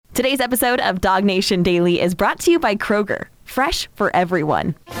Today's episode of DawgNation Daily is brought to you by Kroger, fresh for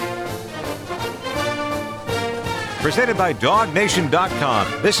everyone. Presented by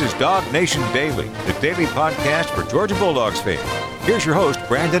DawgNation.com. This is DawgNation Daily, the daily podcast for Georgia Bulldogs fans. Here's your host,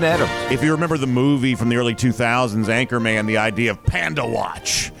 Brandon Adams. If you remember the movie from the early 2000s, Anchorman, the idea of Panda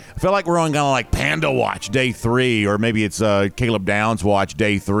Watch. I feel like we're on kind of like Panda Watch Day 3, or maybe it's Caleb Downs Watch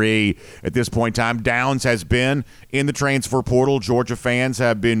Day 3 at this point in time. Downs has been in the transfer portal. Georgia fans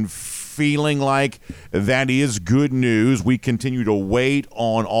have been feeling like that is good news. We continue to wait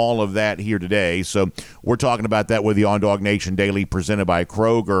on all of that here today. So we're talking about that with you on DawgNation Daily, presented by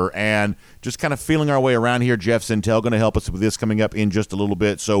Kroger, and just kind of feeling our way around here. Jeff Sentell going to help us with this coming up in just a little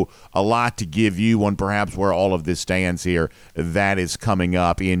bit. So a lot to give you on perhaps where all of this stands here. That is coming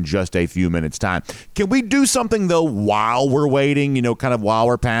up in just a few minutes' time. Can we do something, though, while we're waiting, kind of while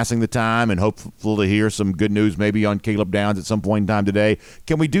we're passing the time, and hopeful to hear some good news maybe on Caleb Downs at some point in time today?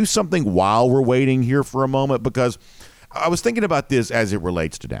 Can we do something while we're waiting here for a moment? Because I was thinking about this as it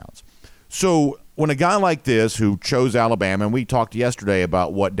relates to Downs. So when a guy like this who chose Alabama, and we talked yesterday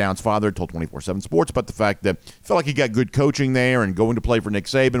about what Downs' father told 24/7 Sports about the fact that he felt like he got good coaching there, and going to play for Nick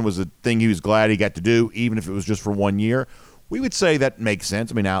Saban was a thing he was glad he got to do, even if it was just for 1 year. We would say that makes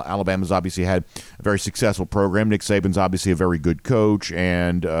sense. I mean, Alabama's obviously had a very successful program. Nick Saban's obviously a very good coach,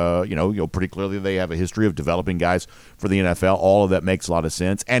 and pretty clearly they have a history of developing guys for the NFL. All of that makes a lot of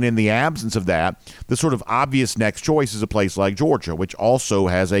sense. And in the absence of that, the sort of obvious next choice is a place like Georgia, which also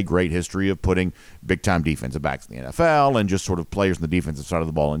has a great history of putting big-time defensive backs in the NFL and just sort of players on the defensive side of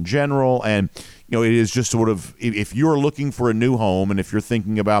the ball in general. And it is just sort of, if you're looking for a new home, and if you're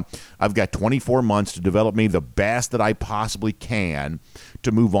thinking about, I've got 24 months to develop me the best that I possibly can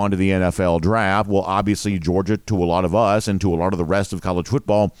to move on to the NFL draft, well, obviously Georgia, to a lot of us and to a lot of the rest of college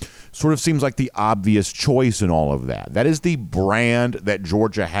football, sort of seems like the obvious choice in all of that. That is the brand that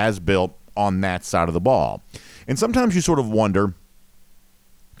Georgia has built on that side of the ball. And sometimes you sort of wonder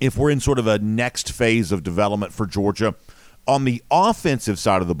if we're in sort of a next phase of development for Georgia on the offensive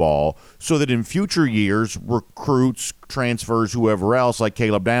side of the ball, so that in future years, recruits, transfers, whoever else, like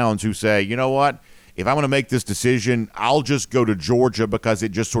Caleb Downs, who say, you know what, if I'm going to make this decision, I'll just go to Georgia because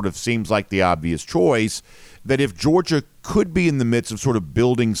it just sort of seems like the obvious choice, that if Georgia could be in the midst of sort of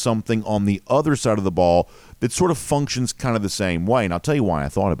building something on the other side of the ball that sort of functions kind of the same way. And I'll tell you why I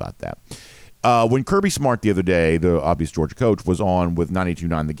thought about that. When Kirby Smart the other day, the obvious Georgia coach, was on with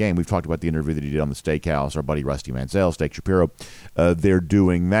 92.9 The Game, we've talked about the interview that he did on the Steakhouse, our buddy Rusty Mansell, Steak Shapiro. They're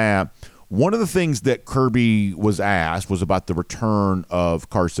doing that. One of the things that Kirby was asked was about the return of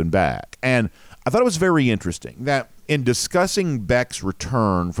Carson Beck. And I thought it was very interesting that in discussing Beck's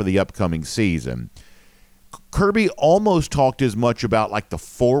return for the upcoming season, Kirby almost talked as much about like the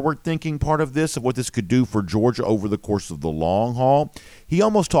forward-thinking part of this, of what this could do for Georgia over the course of the long haul. He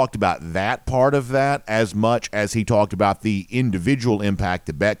almost talked about that part of that as much as he talked about the individual impact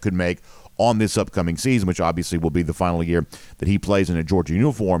that Beck could make on this upcoming season, which obviously will be the final year that he plays in a Georgia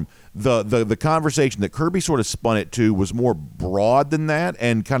uniform. The conversation that Kirby sort of spun it to was more broad than that,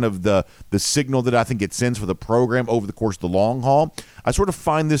 and kind of the signal that I think it sends for the program over the course of the long haul. I sort of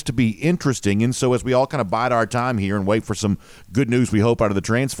find this to be interesting, and so as we all kind of bide our time here and wait for some good news, we hope, out of the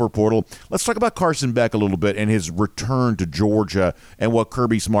transfer portal, let's talk about Carson Beck a little bit and his return to Georgia and what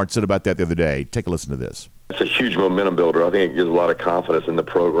Kirby Smart said about that the other day. Take a listen to this. It's a huge momentum builder. I think it gives a lot of confidence in the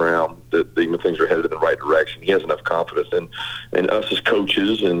program that things are headed in the right direction. He has enough confidence in us as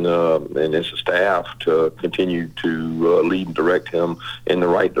coaches and as a staff to continue to lead and direct him in the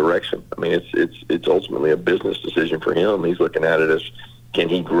right direction. I mean, it's ultimately a business decision for him. He's looking at it as, can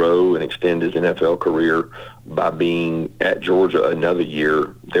he grow and extend his NFL career by being at Georgia another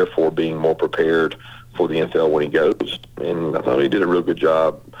year, therefore being more prepared for the NFL when he goes. And I thought he did a real good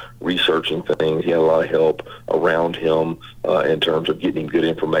job researching things. He had a lot of help around him in terms of getting good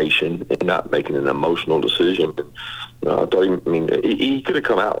information and not making an emotional decision. I thought he could have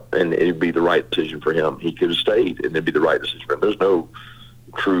come out and it'd be the right decision for him. He could have stayed and it'd be the right decision for him. There's no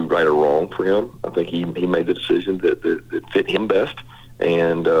true right or wrong for him. I think he made the decision that fit him best.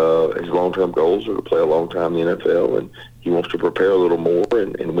 And his long-term goals are to play a long time in the NFL, and he wants to prepare a little more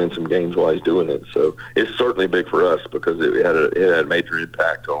and win some games while he's doing it. So it's certainly big for us because it had a major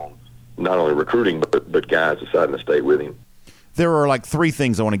impact on not only recruiting but guys deciding to stay with him. There are like three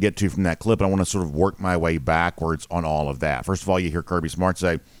things I want to get to from that clip, and I want to sort of work my way backwards on all of that. First of all, you hear Kirby Smart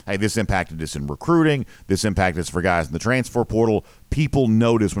say, hey, this impacted us in recruiting. This impacted us for guys in the transfer portal. People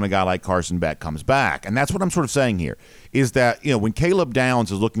notice when a guy like Carson Beck comes back. And that's what I'm sort of saying here, is that, when Caleb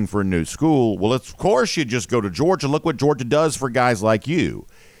Downs is looking for a new school, well, of course you just go to Georgia. Look what Georgia does for guys like you.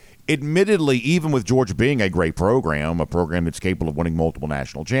 admittedly, even with Georgia being a great program, a program that's capable of winning multiple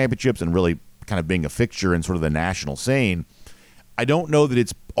national championships and really kind of being a fixture in sort of the national scene, I don't know that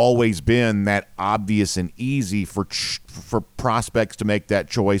it's always been that obvious and easy for prospects to make that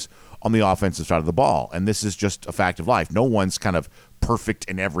choice on the offensive side of the ball. And this is just a fact of life. No one's kind of perfect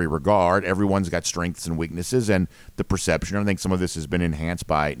in every regard. Everyone's got strengths and weaknesses, and the perception, I think some of this has been enhanced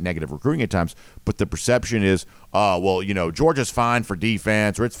by negative recruiting at times, but the perception is, Georgia's fine for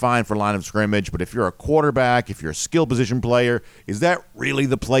defense, or it's fine for line of scrimmage, but if you're a quarterback, if you're a skill position player, is that really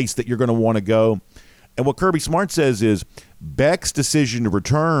the place that you're going to want to go? And what Kirby Smart says is Beck's decision to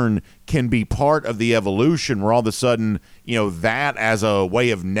return can be part of the evolution where all of a sudden, that as a way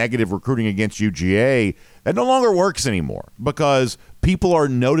of negative recruiting against UGA, that no longer works anymore because people are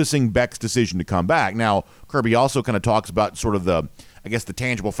noticing Beck's decision to come back. Now, Kirby also kind of talks about sort of the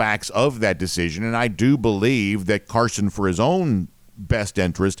tangible facts of that decision, and I do believe that Carson, for his own best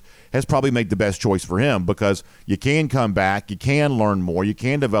interest, has probably made the best choice for him because you can come back, you can learn more, you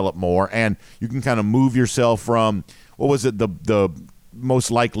can develop more, and you can kind of move yourself from, the most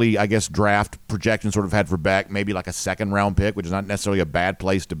likely, I guess, draft projection sort of had for Beck, maybe like a second-round pick, which is not necessarily a bad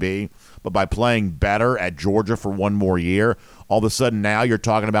place to be, but by playing better at Georgia for one more year, all of a sudden now you're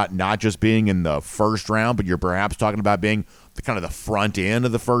talking about not just being in the first round, but you're perhaps talking about being the kind of the front end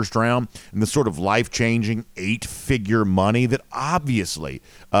of the first round and the sort of life-changing 8-figure money that obviously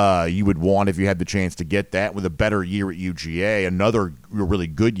you would want if you had the chance to get that with a better year at UGA, another really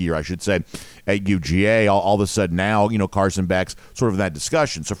good year, I should say, at UGA. All of a sudden now, Carson Beck's sort of in that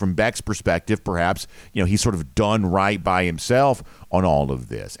discussion. So from Beck's perspective, perhaps, he's sort of done right by himself on all of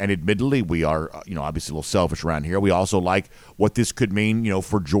this. And admittedly, we are, obviously a little selfish around here. We also like what this could mean,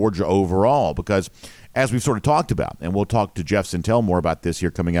 for Georgia overall, because as we've sort of talked about, and we'll talk to Jeff Sentell more about this here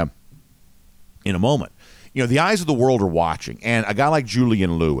coming up in a moment, the eyes of the world are watching. And a guy like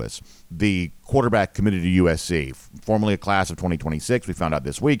Julian Lewis, the quarterback committed to USC, formerly a class of 2026, we found out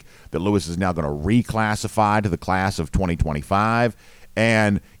this week that Lewis is now going to reclassify to the class of 2025.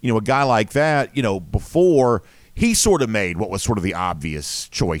 And, a guy like that, before he sort of made what was sort of the obvious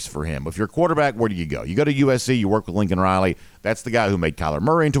choice for him. If you're a quarterback, where do you go? You go to USC, you work with Lincoln Riley. That's the guy who made Kyler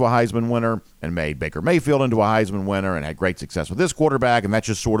Murray into a Heisman winner and made Baker Mayfield into a Heisman winner and had great success with this quarterback, and that's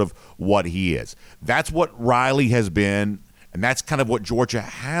just sort of what he is. That's what Riley has been, and that's kind of what Georgia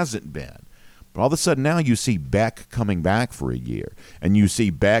hasn't been. But all of a sudden now you see Beck coming back for a year, and you see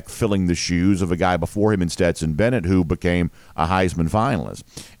Beck filling the shoes of a guy before him in Stetson Bennett who became a Heisman finalist.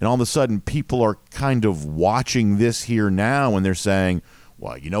 And all of a sudden people are kind of watching this here now, and they're saying,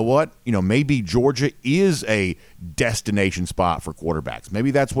 well, you know what? Maybe Georgia is a destination spot for quarterbacks.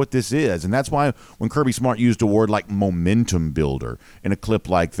 Maybe that's what this is. And that's why when Kirby Smart used a word like momentum builder in a clip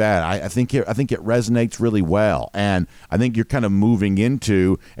like that, I think it resonates really well. And I think you're kind of moving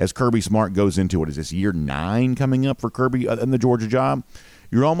into, as Kirby Smart goes into, what is this, year 9 coming up for Kirby in the Georgia job?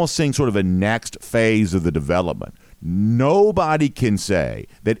 You're almost seeing sort of a next phase of the development. Nobody can say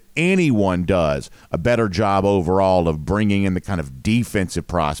that anyone does a better job overall of bringing in the kind of defensive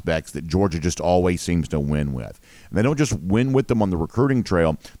prospects that Georgia just always seems to win with. And they don't just win with them on the recruiting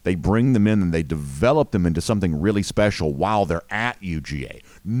trail. They bring them in and they develop them into something really special while they're at UGA.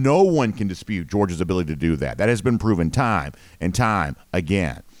 No one can dispute Georgia's ability to do that. That has been proven time and time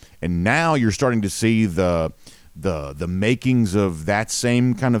again. And now you're starting to see the makings of that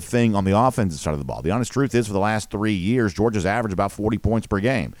same kind of thing on the offensive side of the ball. The honest truth is, for the last 3 years, Georgia's averaged about 40 points per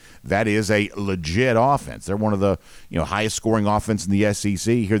game. That is a legit offense. They're one of the highest scoring offense in the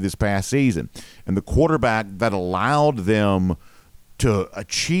SEC here this past season. And the quarterback that allowed them to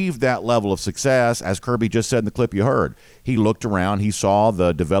achieve that level of success, as Kirby just said in the clip you heard, he looked around, he saw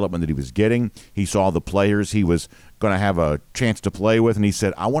the development that he was getting, he saw the players he was going to have a chance to play with, and he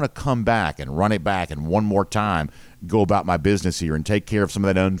said, I want to come back and run it back and one more time go about my business here and take care of some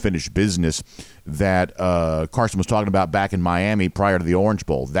of that unfinished business that Carson was talking about back in Miami prior to the Orange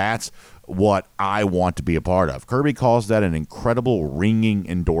Bowl. That's what I want to be a part of. Kirby calls that an incredible ringing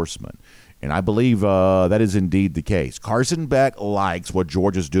endorsement. And I believe that is indeed the case. Carson Beck likes what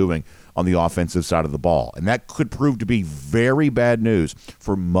Georgia's doing on the offensive side of the ball. And that could prove to be very bad news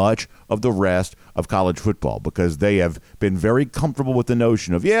for much of the rest of college football, because they have been very comfortable with the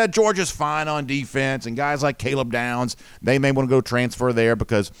notion of, Georgia's fine on defense, and guys like Caleb Downs, they may want to go transfer there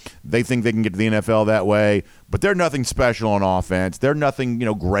because they think they can get to the NFL that way, but they're nothing special on offense. They're nothing,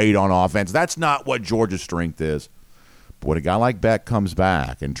 great on offense. That's not what Georgia's strength is. But when a guy like Beck comes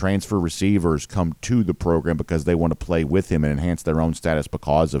back and transfer receivers come to the program because they want to play with him and enhance their own status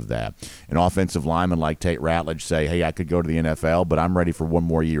because of that, and offensive linemen like Tate Ratledge say, hey, I could go to the NFL, but I'm ready for one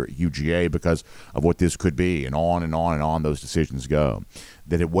more year at UGA because of what this could be, and on and on and on those decisions go.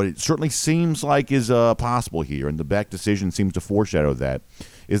 that what it certainly seems like is possible here, and the Beck decision seems to foreshadow that,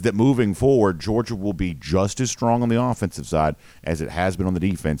 is that moving forward, Georgia will be just as strong on the offensive side as it has been on the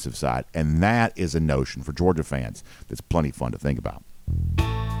defensive side. And that is a notion for Georgia fans that's plenty fun to think about.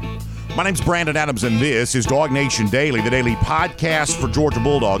 My name's Brandon Adams, and this is DawgNation Daily, the daily podcast for Georgia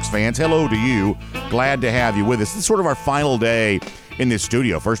Bulldogs fans. Hello to you. Glad to have you with us. This is sort of our final day in this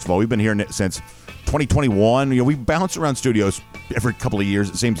studio. First of all, we've been here since 2021. We bounce around studios every couple of years,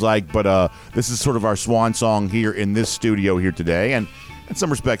 it seems like, but this is sort of our swan song here in this studio here today. And in some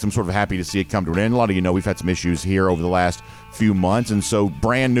respects, I'm sort of happy to see it come to an end. A lot of you know we've had some issues here over the last few months, and so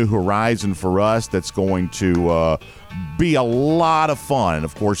brand new horizon for us that's going to be a lot of fun. And,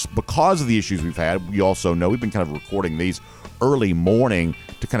 of course, because of the issues we've had, we also know we've been kind of recording these early morning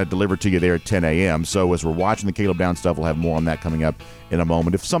to kind of deliver to you there at 10 a.m. So as we're watching the Caleb Downs stuff, we'll have more on that coming up in a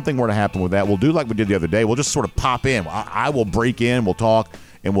moment. If something were to happen with that, we'll do like we did the other day. We'll just sort of pop in. I will break in, we'll talk,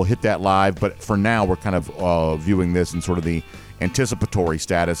 and we'll hit that live. But for now, we're kind of viewing this in sort of the anticipatory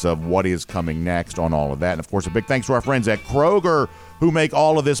status of what is coming next on all of that. And, of course, a big thanks to our friends at Kroger who make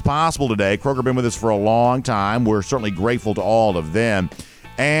all of this possible today. Kroger been with us for a long time. We're certainly grateful to all of them.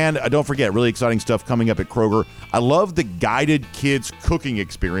 And don't forget, really exciting stuff coming up at Kroger. I love the guided kids cooking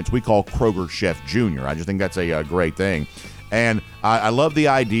experience we call Kroger Chef Jr. I just think that's a great thing. And I love the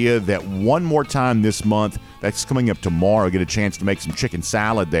idea that one more time this month, that's coming up tomorrow, get a chance to make some chicken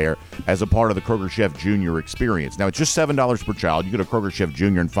salad there as a part of the Kroger Chef Jr. experience. Now, it's just $7 per child. You go to Kroger Chef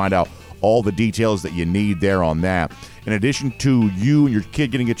Jr. and find out all the details that you need there on that. In addition to you and your kid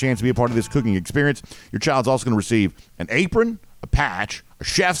getting a chance to be a part of this cooking experience, your child's also going to receive an apron, a patch, a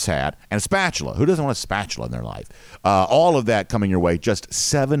chef's hat, and a spatula. Who doesn't want a spatula in their life? All of that coming your way, just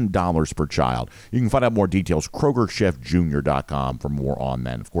 $7 per child. You can find out more details, KrogerChefJr.com for more on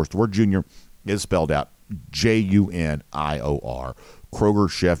that. And of course, the word junior is spelled out Junior,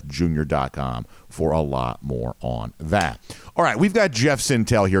 KrogerChefJr.com for a lot more on that. All right, we've got Jeff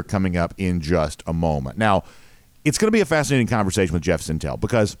Sentell here coming up in just a moment. Now, it's going to be a fascinating conversation with Jeff Sentell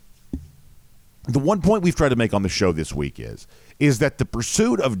because the one point we've tried to make on the show this week is that the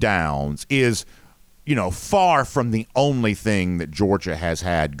pursuit of downs is, far from the only thing that Georgia has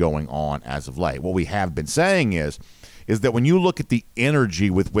had going on as of late. What we have been saying is that when you look at the energy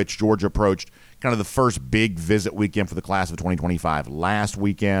with which Georgia approached kind of the first big visit weekend for the class of 2025 last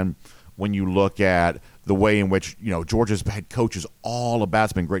weekend, when you look at the way in which, Georgia's had coaches all about.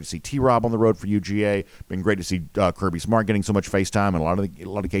 It's been great to see T-Rob on the road for UGA. Been great to see Kirby Smart getting so much face time in a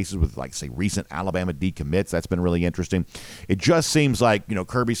lot of cases with, like, say, recent Alabama decommits. That's been really interesting. It just seems like,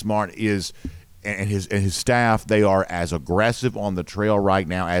 Kirby Smart is and his staff, they are as aggressive on the trail right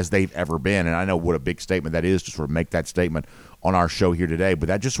now as they've ever been. And I know what a big statement that is to sort of make that statement on our show here today, but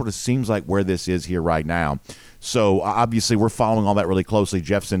that just sort of seems like where this is here right now. So obviously we're following all that really closely.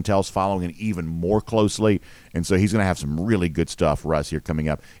 Jeff Sentell's following it even more closely, and so he's going to have some really good stuff for us here coming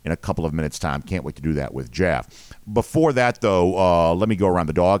up in a couple of minutes' time. Can't wait to do that with Jeff. Before that, though, let me go around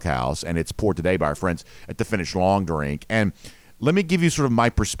the doghouse, and it's poured today by our friends at the Finish Long Drink. And let me give you sort of my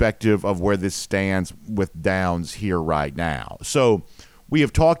perspective of where this stands with Downs here right now. So we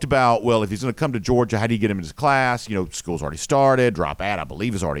have talked about, well, if he's going to come to Georgia, how do you get him into class? School's already started. Drop out, I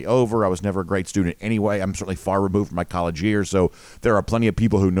believe, is already over. I was never a great student anyway. I'm certainly far removed from my college years, so there are plenty of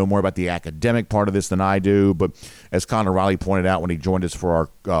people who know more about the academic part of this than I do. But as Connor Riley pointed out when he joined us for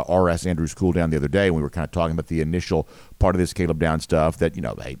our RS Andrews cool down the other day, we were kind of talking about the initial part of this Caleb Downs stuff that,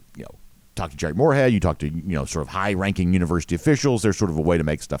 talk to Jerry Moorhead, you talk to, sort of high-ranking university officials. There's sort of a way to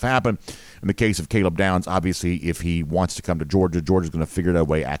make stuff happen. In the case of Caleb Downs, obviously, if he wants to come to Georgia, Georgia's going to figure out a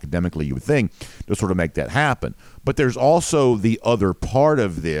way academically, you would think, to sort of make that happen. But there's also the other part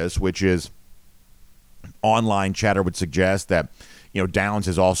of this, which is online chatter would suggest that, Downs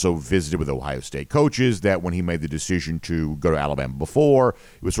has also visited with Ohio State coaches, that when he made the decision to go to Alabama before,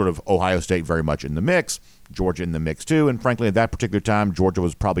 it was sort of Ohio State very much in the mix, Georgia in the mix too, and frankly at that particular time, Georgia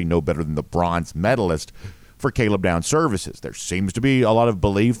was probably no better than the bronze medalist for Caleb Downs' services. There seems to be a lot of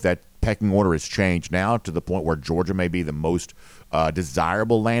belief that pecking order has changed now to the point where Georgia may be the most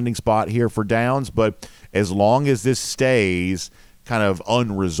desirable landing spot here for Downs, but as long as this stays kind of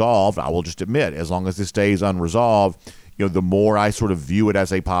unresolved, I will just admit, as long as this stays unresolved, the more I sort of view it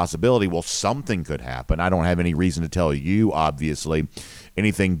as a possibility, well, something could happen. I don't have any reason to tell you, obviously,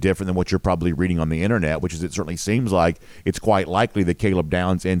 anything different than what you're probably reading on the internet, which is it certainly seems like it's quite likely that Caleb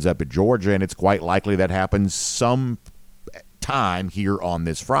Downs ends up at Georgia, and it's quite likely that happens some time here on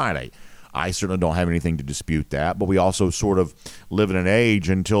this Friday. I certainly don't have anything to dispute that, but we also sort of live in an age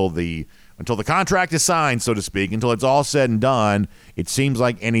until the contract is signed, so to speak, until it's all said and done, it seems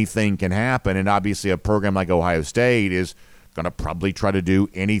like anything can happen. And obviously a program like Ohio State is going to probably try to do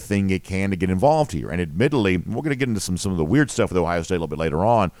anything it can to get involved here. And admittedly, we're going to get into some of the weird stuff with Ohio State a little bit later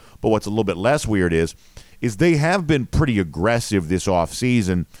on, but what's a little bit less weird is they have been pretty aggressive this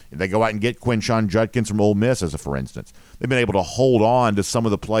offseason. They go out and get Quinshon Judkins from Ole Miss, for instance. They've been able to hold on to some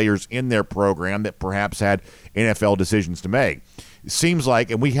of the players in their program that perhaps had NFL decisions to make. It seems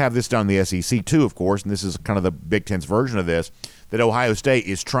like, and we have this down in the SEC too, of course, and this is kind of the Big Ten's version of this, that Ohio State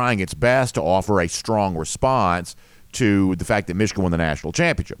is trying its best to offer a strong response to the fact that Michigan won the national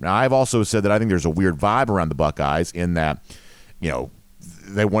championship. Now, I've also said that I think there's a weird vibe around the Buckeyes in that,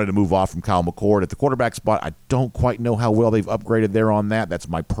 they wanted to move off from Kyle McCord at the quarterback spot. I don't quite know how well they've upgraded there on that. That's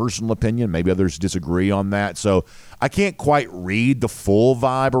my personal opinion. Maybe others disagree on that. So I can't quite read the full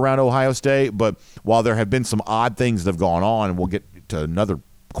vibe around Ohio State, but while there have been some odd things that have gone on, and we'll get to another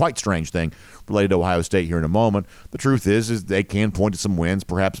quite strange thing related to Ohio State here in a moment, the truth is they can point to some wins,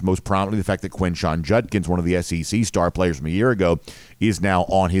 perhaps most prominently the fact that Quinshon Judkins, one of the SEC star players from a year ago, is now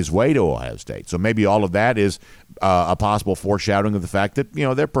on his way to Ohio State. So maybe all of that is a possible foreshadowing of the fact that,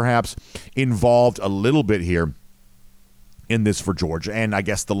 they're perhaps involved a little bit here in this for Georgia. And I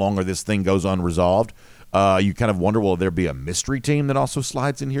guess the longer this thing goes unresolved, you kind of wonder, will there be a mystery team that also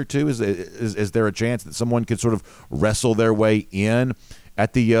slides in here too? Is there a chance that someone could sort of wrestle their way in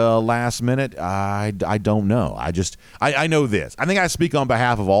at the last minute? I don't know. I know this. I think I speak on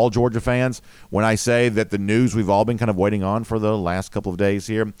behalf of all Georgia fans when I say that the news we've all been kind of waiting on for the last couple of days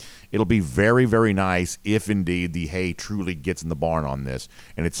here, it'll be very, very nice if indeed the hay truly gets in the barn on this.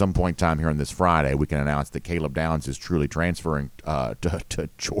 And at some point in time here on this Friday, we can announce that Caleb Downs is truly transferring to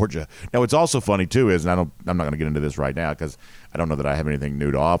Georgia. Now, what's also funny too is, and I'm not going to get into this right now because I don't know that I have anything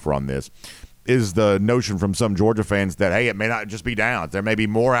new to offer on this, is the notion from some Georgia fans that, hey, it may not just be Downs. There may be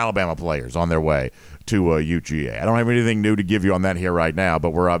more Alabama players on their way to UGA. I don't have anything new to give you on that here right now,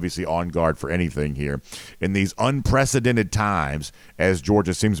 but we're obviously on guard for anything here in these unprecedented times as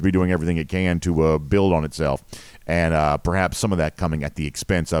Georgia seems to be doing everything it can to build on itself. And perhaps some of that coming at the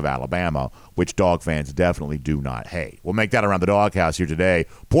expense of Alabama, which dog fans definitely do not hate. We'll make that around the doghouse here today,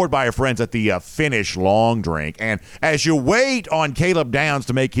 poured by our friends at the Finish Long Drink. And as you wait on Caleb Downs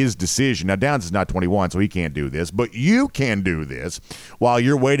to make his decision, now Downs is not 21, so he can't do this, but you can do this while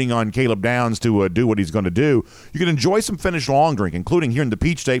you're waiting on Caleb Downs to do what he's going to do. You can enjoy some Finish Long Drink, including here in the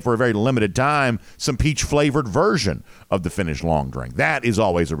Peach State for a very limited time, some peach-flavored version of the Finish Long Drink. That is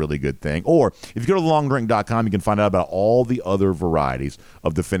always a really good thing. Or if you go to thelongdrink.com, you can find out about all the other varieties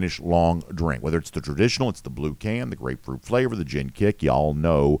of the Finish Long Drink, whether it's the traditional, it's the blue can, the grapefruit flavor, the gin kick. Y'all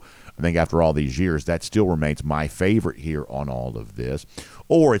know, I think after all these years, that still remains my favorite here on all of this.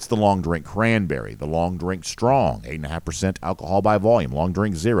 Or it's the Long Drink Cranberry, the Long Drink Strong, 8.5% alcohol by volume, Long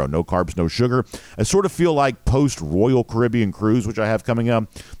Drink Zero, no carbs, no sugar. I sort of feel like post-Royal Caribbean Cruise, which I have coming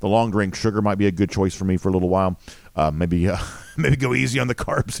up, the Long Drink Sugar might be a good choice for me for a little while. Maybe go easy on the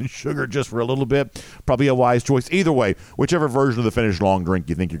carbs and sugar just for a little bit. Probably a wise choice. Either way, whichever version of the Finish Long Drink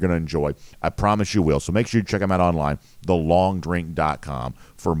you think you're going to enjoy, I promise you will. So make sure you check them out online, thelongdrink.com,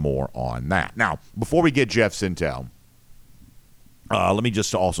 for more on that. Now, before we get Jeff Sentell, let me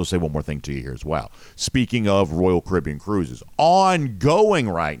just also say one more thing to you here as well. Speaking of Royal Caribbean Cruises, ongoing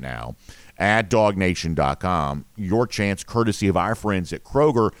right now at DawgNation.com, your chance, courtesy of our friends at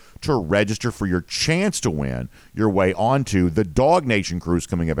Kroger, to register for your chance to win your way onto the DawgNation Cruise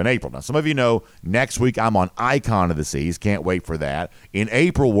coming up in April. Now, some of you know next week I'm on Icon of the Seas. Can't wait for that. In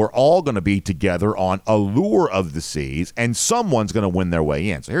April, we're all going to be together on Allure of the Seas, and someone's going to win their way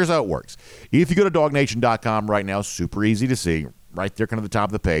in. So here's how it works. If you go to DawgNation.com right now, super easy to see, right there, kind of the top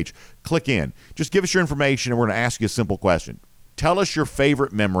of the page, click in. Just give us your information, and we're going to ask you a simple question. Tell us your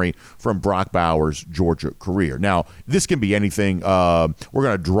favorite memory from Brock Bowers' Georgia career. Now, this can be anything. We're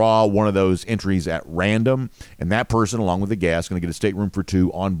going to draw one of those entries at random, and that person, along with the guest, is going to get a stateroom for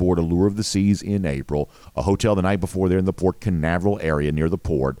two on board Allure of the Seas in April, a hotel the night before there in the Port Canaveral area near the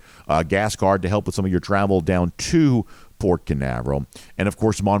port, a gas card to help with some of your travel down to Port Canaveral, and of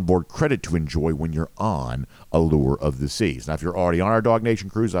course some onboard credit to enjoy when you're on Allure of the Seas. Now, if you're already on our DawgNation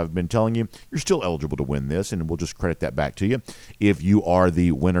cruise, I've been telling you, you're still eligible to win this, and we'll just credit that back to you if you are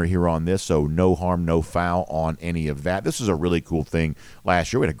the winner here on this. So no harm, no foul on any of that. This is a really cool thing.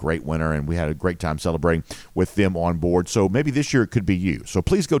 Last year we had a great winner, and we had a great time celebrating with them on board. So maybe this year it could be you. So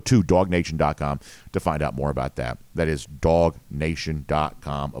please go to DawgNation.com to find out more about that. That is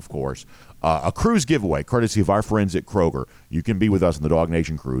DawgNation.com, of course. A cruise giveaway, courtesy of our friends at Kroger. You can be with us on the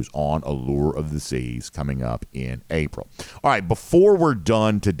DawgNation Cruise on Allure of the Seas coming up in April. All right, before we're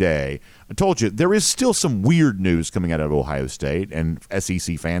done today, I told you there is still some weird news coming out of Ohio State, and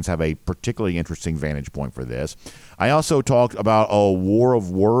SEC fans have a particularly interesting vantage point for this. I also talked about a war of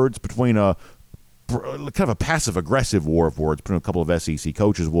words between kind of a passive-aggressive war of words between a couple of SEC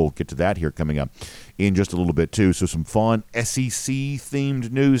coaches. We'll get to that here coming up in just a little bit, too. So some fun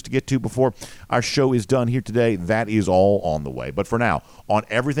SEC-themed news to get to before our show is done here today. That is all on the way. But for now, on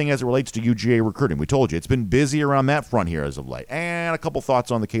everything as it relates to UGA recruiting, we told you it's been busy around that front here as of late. And a couple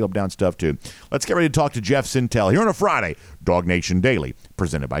thoughts on the Caleb Downs stuff, too. Let's get ready to talk to Jeff Sentell here on a Friday, DawgNation Daily,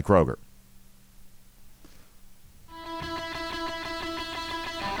 presented by Kroger.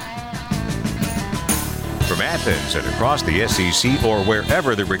 From Athens and across the SEC or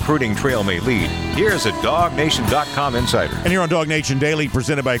wherever the recruiting trail may lead, here's a DawgNation.com insider. And here on DawgNation Daily,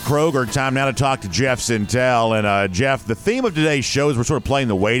 presented by Kroger, time now to talk to Jeff Sentell. And Jeff, the theme of today's show is we're sort of playing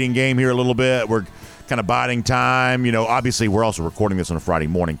the waiting game here a little bit. We're kind of biding time. Obviously we're also recording this on a Friday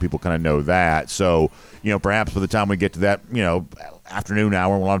morning. People kind of know that. So, perhaps by the time we get to that, afternoon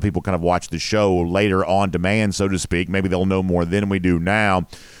hour, when a lot of people kind of watch the show later on demand, so to speak, maybe they'll know more than we do now.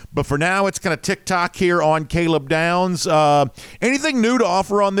 But for now, it's kind of tick-tock here on Caleb Downs. Anything new to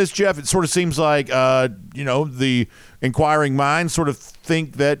offer on this, Jeff? It sort of seems like, the inquiring minds sort of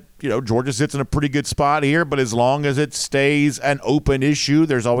think that, Georgia sits in a pretty good spot here, but as long as it stays an open issue,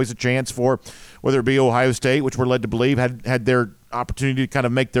 there's always a chance for, whether it be Ohio State, which we're led to believe had their opportunity to kind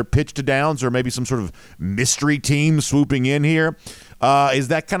of make their pitch to Downs, or maybe some sort of mystery team swooping in here. Is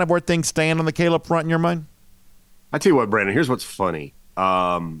that kind of where things stand on the Caleb front in your mind? I tell you what, Brandon, here's what's funny.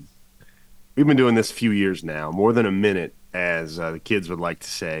 We've been doing this a few years now, more than a minute, as the kids would like to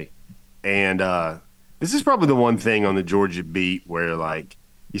say. And this is probably the one thing on the Georgia beat where,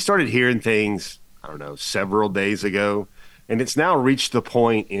 you started hearing things, I don't know, several days ago, and it's now reached the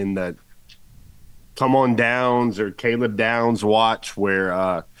point in the Come On Downs or Caleb Downs watch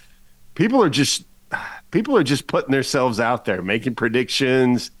where people are just putting themselves out there, making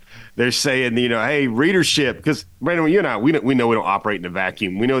predictions. They're saying, hey, readership, because Brandon, you and I, we know we don't operate in a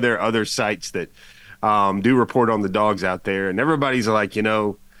vacuum. We know there are other sites that do report on the dogs out there, and everybody's like,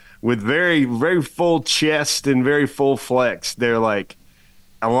 with very, very full chest and very full flex, they're like,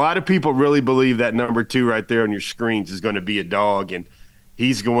 a lot of people really believe that number 2 right there on your screens is going to be a dog, and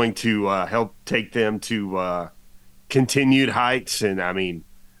he's going to help take them to continued heights. And, I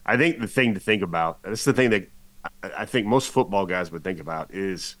think the thing to think about, this is the thing that I think most football guys would think about,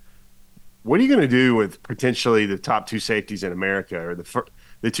 is what are you going to do with potentially the top 2 safeties in America, or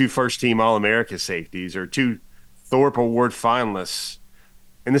the 2 first-team All-America safeties, or 2 Thorpe Award finalists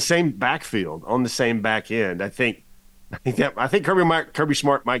in the same backfield, on the same back end? I think Kirby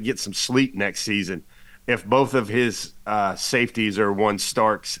Smart might get some sleep next season if both of his safeties are one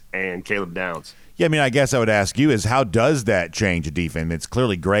Starks and Caleb Downs. Yeah, I guess I would ask you is how does that change a defense? It's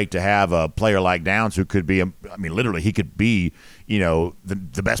clearly great to have a player like Downs who could be, literally he could be,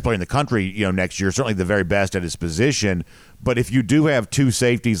 the best player in the country, next year, certainly the very best at his position. But if you do have 2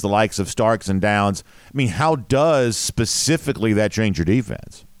 safeties, the likes of Starks and Downs, how does specifically that change your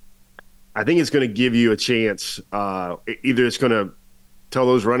defense? I think it's going to give you a chance. Either it's going to tell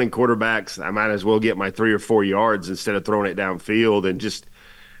those running quarterbacks, I might as well get my 3 or 4 yards instead of throwing it downfield and just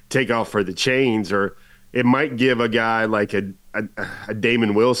take off for the chains, or it might give a guy like a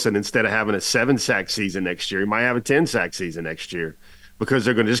Damon Wilson, instead of having a 7-sack season next year, he might have a 10-sack season next year, because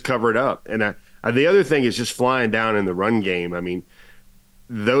they're going to just cover it up. And the other thing is just flying down in the run game.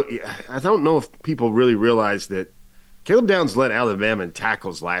 Though I don't know if people really realize that Caleb Downs led Alabama in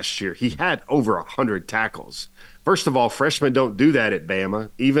tackles last year. He had over 100 tackles. First of all, freshmen don't do that at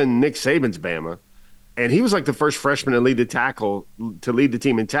Bama, even Nick Saban's Bama. And he was like the first freshman to lead the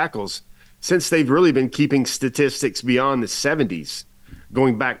team in tackles since they've really been keeping statistics beyond the 70s,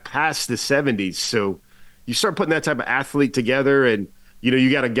 going back past the 70s. So you start putting that type of athlete together, and, you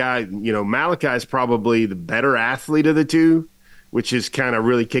got a guy, Malachi is probably the better athlete of the 2, which is kind of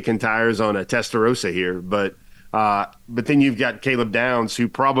really kicking tires on a Testarossa here. But then you've got Caleb Downs, who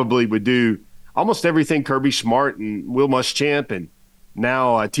probably would do almost everything Kirby Smart and Will Muschamp and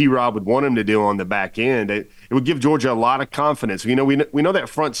now T-Rob would want him to do on the back end. It would give Georgia a lot of confidence. We know that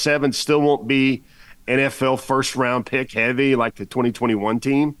front 7 still won't be NFL first-round pick heavy like the 2021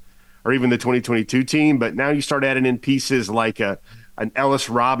 team or even the 2022 team, but now you start adding in pieces like an Ellis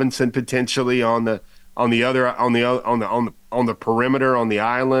Robinson potentially on the perimeter on the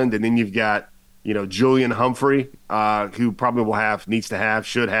island, and then you've got Julian Humphrey, who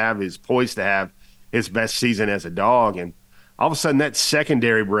probably is poised to have his best season as a dog. And all of a sudden that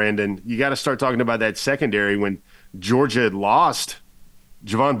secondary, Brandon, you got to start talking about that secondary. When Georgia had lost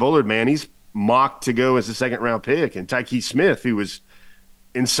Javon Bullard, man, he's mocked to go as a second-round pick. And Tyke Smith, who was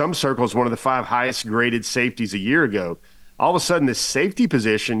in some circles one of the 5 highest-graded safeties a year ago. All of a sudden, this safety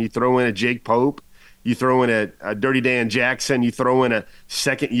position, you throw in a Jake Pope, You throw in a Dirty Dan Jackson. You throw in a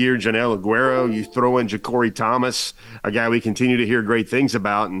second-year Janelle Aguero. You throw in Ja'Cory Thomas, a guy we continue to hear great things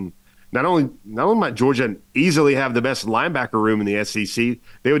about. And not only might Georgia easily have the best linebacker room in the SEC,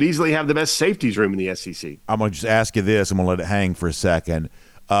 they would easily have the best safeties room in the SEC. I'm going to just ask you this. I'm going to let it hang for a second.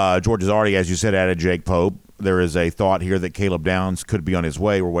 Georgia's already, as you said, added Jake Pope. There is a thought here that Caleb Downs could be on his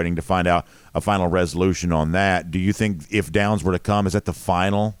way. We're waiting to find out a final resolution on that. Do you think if Downs were to come, is that the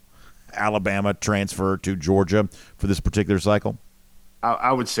final Alabama transfer to Georgia for this particular cycle?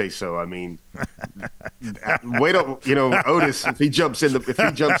 I would say so. I mean, wait, Otis, if he jumps in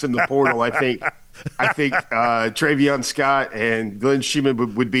the portal, I think Travion Scott and Glenn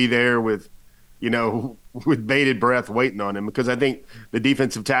Schumann would be there with bated breath waiting on him, because I think the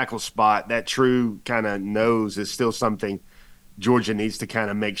defensive tackle spot, that true kind of nose, is still something Georgia needs to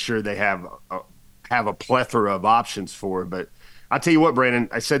kind of make sure they have a plethora of options for. But I'll tell you what, Brandon,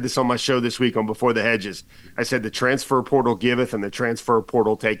 I said this on my show this week on Before the Hedges. I said the transfer portal giveth and the transfer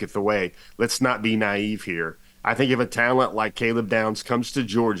portal taketh away. Let's not be naive here. I think if a talent like Caleb Downs comes to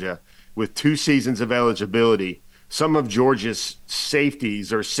Georgia with 2 seasons of eligibility, some of Georgia's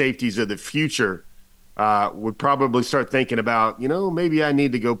safeties or safeties of the future would probably start thinking about, maybe I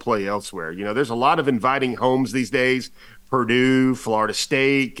need to go play elsewhere. There's a lot of inviting homes these days: Purdue, Florida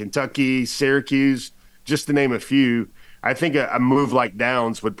State, Kentucky, Syracuse, just to name a few. I think a move like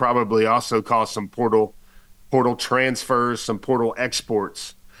Downs would probably also cause some portal transfers, some portal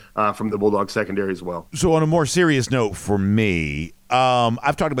exports from the Bulldog secondary as well. So on a more serious note for me,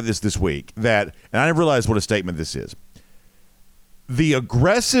 I've talked about this week, and I didn't realize what a statement this is. The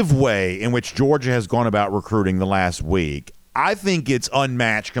aggressive way in which Georgia has gone about recruiting the last week, I think it's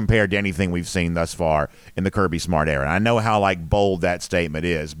unmatched compared to anything we've seen thus far in the Kirby Smart era. And I know how bold that statement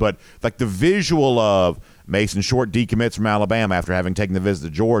is, but the visual of Mason Short decommits from Alabama after having taken the visit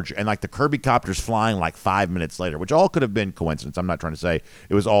to Georgia, and the Kirby copters flying 5 minutes later, which all could have been coincidence. I'm not trying to say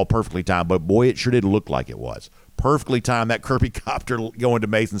it was all perfectly timed, but boy, it sure did look like it was. Perfectly timed, that Kirby copter going to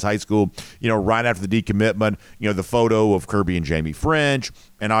Mason's high school, right after the decommitment, the photo of Kirby and Jamie French,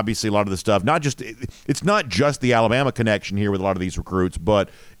 and obviously a lot of the stuff, it's not just the Alabama connection here with a lot of these recruits, but,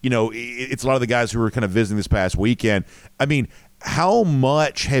 it's a lot of the guys who were kind of visiting this past weekend. I mean, how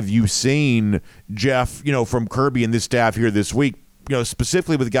much have you seen, Jeff, from Kirby and this staff here this week,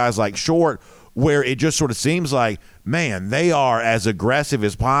 specifically with guys like Short, where it just sort of seems like, man, they are as aggressive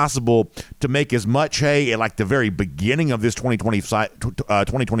as possible to make as much hay at the very beginning of this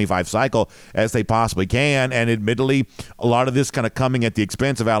 2025 cycle as they possibly can. And admittedly, a lot of this kind of coming at the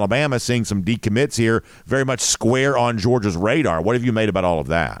expense of Alabama, seeing some decommits here, very much square on Georgia's radar. What have you made about all of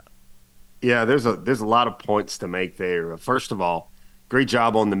that? Yeah, there's a lot of points to make there. First of all, great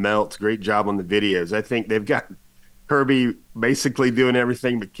job on the melts, great job on the videos. I think they've got Kirby basically doing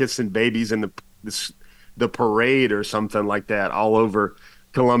everything but kissing babies in the parade or something like that all over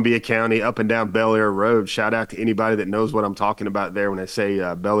Columbia County, up and down Bel Air Road. Shout out to anybody that knows what I'm talking about there when I say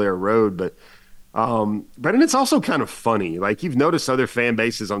Bel Air Road. But it's also kind of funny. You've noticed other fan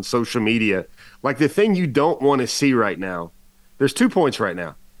bases on social media, the thing you don't want to see right now. There's 2 points right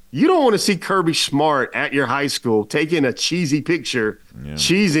now. You don't want to see Kirby Smart at your high school taking a cheesy picture,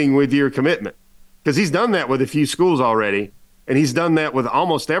 cheesing with your commitment, because he's done that with a few schools already, and he's done that with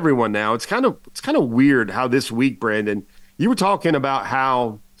almost everyone now. It's kind of weird how this week, Brandon, you were talking about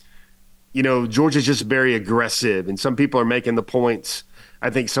how, Georgia's just very aggressive, and some people are making the points. I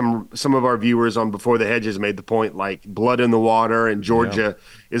think some of our viewers on Before the Hedges made the point blood in the water, and Georgia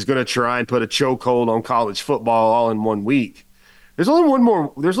is going to try and put a chokehold on college football all in 1 week. There's only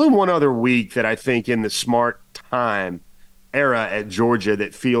one other week that I think in the Smart time era at Georgia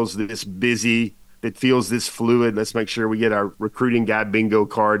that feels this busy, that feels this fluid. Let's make sure we get our recruiting guy bingo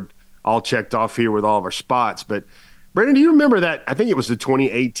card all checked off here with all of our spots. But Brandon, do you remember that? I think it was the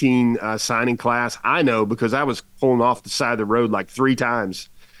 2018 signing class. I know, because I was pulling off the side of the road 3 times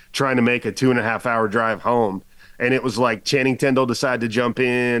trying to make a 2.5-hour drive home. And it was Channing Tindall decided to jump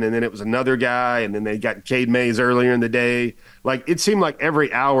in, and then it was another guy, and then they got Cade Mays earlier in the day. It seemed like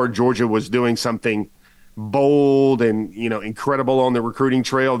every hour Georgia was doing something bold and, incredible on the recruiting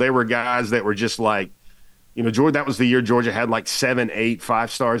trail. They were guys that were just Georgia, that was the year Georgia had 7, 8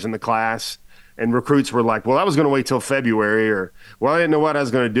 5-stars in the class. And recruits were well, I was going to wait till February, or, well, I didn't know what I was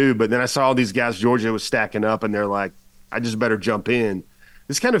going to do. But then I saw all these guys Georgia was stacking up, and they're I just better jump in.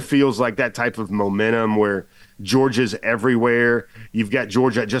 This kind of feels like that type of momentum where Georgia's everywhere. You've got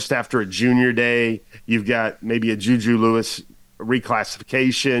Georgia just after a junior day. You've got maybe a Juju Lewis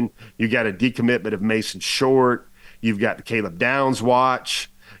reclassification. You've got a decommitment of Mason Short. You've got the Caleb Downs watch.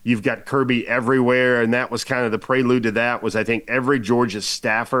 You've got Kirby everywhere, and that was kind of the prelude to that was I think every Georgia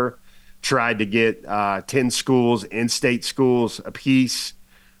staffer tried to get 10 schools, in-state schools apiece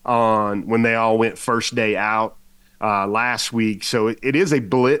on when they all went first day out last week. So it is a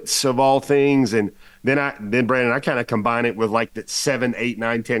blitz of all things. And then Brandon, I kind of combine it with like the 7, 8,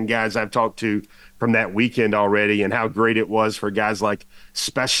 9, 10 guys I've talked to from that weekend already, and how great it was for guys like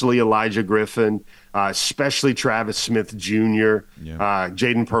especially Elijah Griffin, especially Travis Smith Jr.,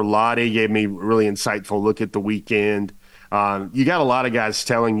 Jaden Perlotti gave me a really insightful look at the weekend. You got a lot of guys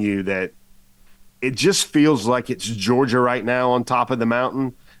telling you that it just feels like it's Georgia right now on top of the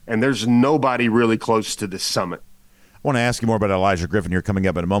mountain, and there's nobody really close to the summit. I want to ask you more about Elijah Griffin here coming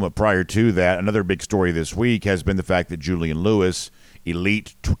up in a moment. Prior to that, another big story this week has been the fact that Julian Lewis,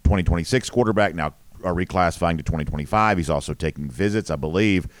 elite 2026 quarterback, now reclassifying to 2025. He's also taking visits. I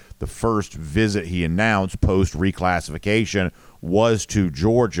believe the first visit he announced post-reclassification was to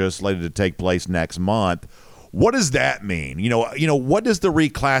Georgia, slated to take place next month. What does that mean? You know, what does the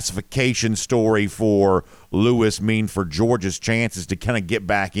reclassification story for Lewis mean for Georgia's chances to kind of get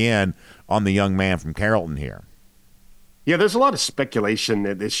back in on the young man from Carrollton here? Yeah, there's a lot of speculation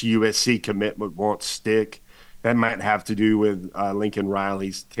that this USC commitment won't stick. That might have to do with Lincoln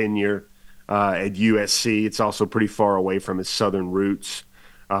Riley's tenure at USC. It's also pretty far away from his Southern roots.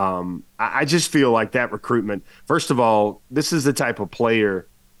 I just feel like that recruitment, first of all, this is the type of player,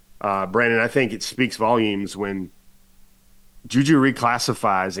 Brandon, I think it speaks volumes when Juju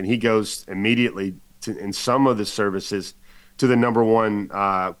reclassifies and he goes immediately in some of the services to the number one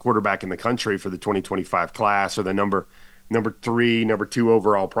quarterback in the country for the 2025 class, or the number 3, number 2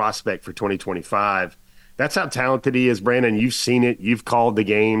 overall prospect for 2025. That's how talented he is, Brandon. You've seen it. You've called the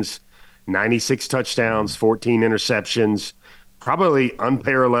games. 96 touchdowns, 14 interceptions, probably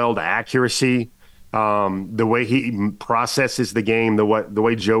unparalleled accuracy. The way he processes the game, the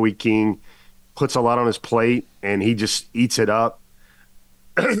way Joey King puts a lot on his plate and he just eats it up.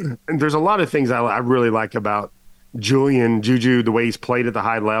 And there's a lot of things I really like about Juju, the way he's played at the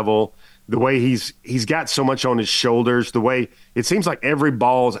high level, the way he's got so much on his shoulders, the way it seems like every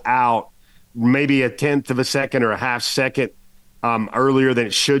ball's out maybe a tenth of a second or a half second earlier than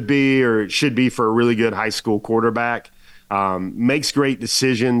it should be, or it should be for a really good high school quarterback. Makes great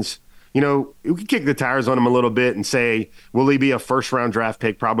decisions. You know, we could kick the tires on him a little bit and say, will he be a first-round draft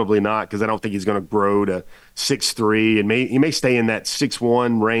pick? Probably not, because I don't think he's going to grow to 6'3", and he may stay in that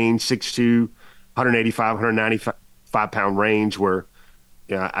 6'1" range, 6'2", 185, 195-pound range, where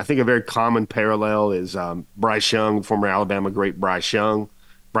I think a very common parallel is Bryce Young, former Alabama great Bryce Young.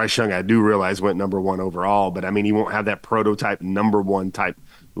 Bryce Young, I do realize, went number 1 overall, but, I mean, he won't have that prototype number 1 type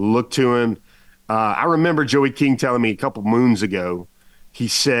look to him. I remember Joey King telling me a couple moons ago, he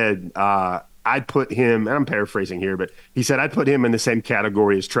said, I'd put him, and I'm paraphrasing here, but he said, I'd put him in the same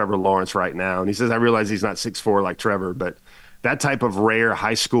category as Trevor Lawrence right now. And he says, I realize he's not 6'4" like Trevor, but that type of rare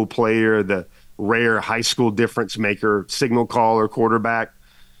high school player, the rare high school difference maker, signal caller, quarterback.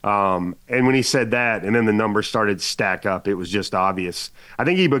 And when he said that, and then the numbers started to stack up, it was just obvious. I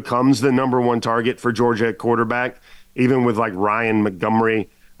think he becomes the number 1 target for Georgia at quarterback, even with like Ryan Montgomery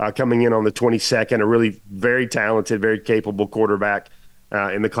coming in on the 22nd, a really very talented, very capable quarterback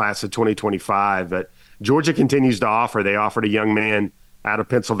in the class of 2025. But Georgia continues to offer. They offered a young man out of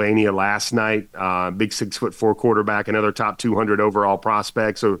Pennsylvania last night, big 6'4" quarterback, another top 200 overall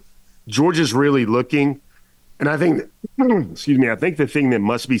prospect. So Georgia's really looking. And I think, I think the thing that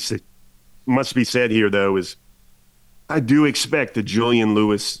must be said here, though, is I do expect the Julian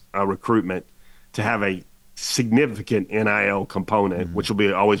Lewis recruitment to have a significant NIL component, which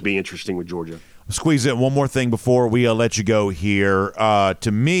will always be interesting with Georgia. Squeeze in one more thing before we let you go here.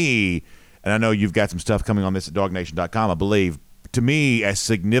 To me, and I know you've got some stuff coming on this at DawgNation.com, I believe, to me, as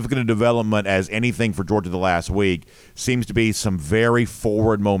significant a development as anything for Georgia the last week seems to be some very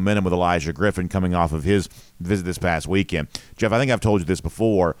forward momentum with Elijah Griffin coming off of his visit this past weekend. Jeff, I think I've told you this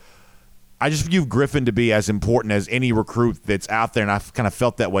before. I just view Griffin to be as important as any recruit that's out there, and I've kind of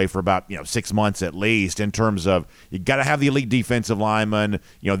felt that way for about 6 months at least, in terms of you got to have the elite defensive lineman.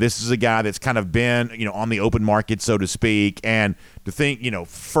 This is a guy that's kind of been on the open market, so to speak, and to think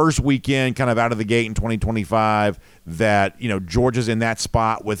first weekend kind of out of the gate in 2025 that Georgia's in that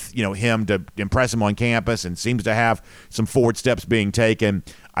spot with him to impress him on campus and seems to have some forward steps being taken.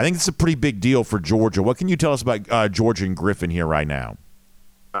 I think it's a pretty big deal for Georgia. What can you tell us about Georgia and Griffin here right now?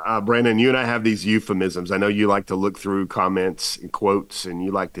 Brandon, you and I have these euphemisms. I know you like to look through comments and quotes, and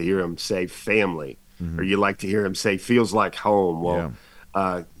you like to hear him say family, or you like to hear him say feels like home.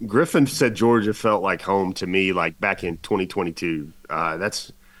 Well, Griffin said Georgia felt like home to me, like back in 2022.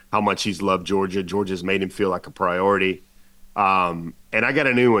 That's how much he's loved Georgia. Georgia's made him feel like a priority. And I got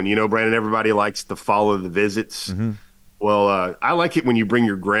a new one. Brandon, everybody likes to follow the visits. Well, I like it when you bring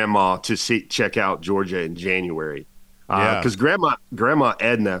your grandma to check out Georgia in January. Because Grandma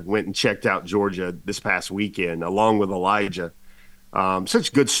Edna went and checked out Georgia this past weekend along with Elijah.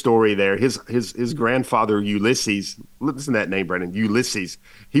 Such good story there. His grandfather Ulysses, listen to that name, Brendan. Ulysses.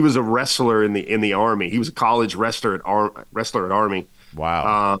 He was a wrestler in the Army. He was a college wrestler at Army.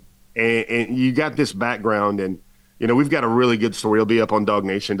 Wow. And you got this background, and we've got a really good story. It'll be up on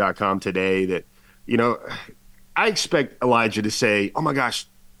DawgNation.com today. That I expect Elijah to say, "Oh my gosh,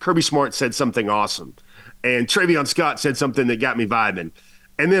 Kirby Smart said something awesome," and Travion Scott said something that got me vibing.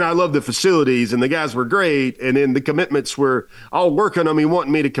 And then I love the facilities, and the guys were great, and then the commitments were all working on me,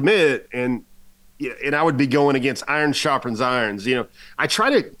 wanting me to commit, and I would be going against iron sharpens irons. I try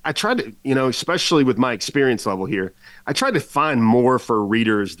to, especially with my experience level here, I try to find more for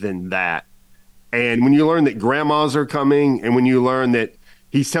readers than that. And when you learn that grandmas are coming, and when you learn that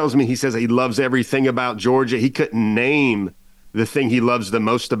he says he loves everything about Georgia, he couldn't name the thing he loves the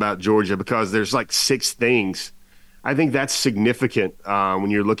most about Georgia because there's like 6 things. I think that's significant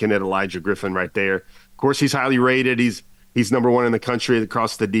when you're looking at Elijah Griffin right there. Of course, he's highly rated. He's number 1 in the country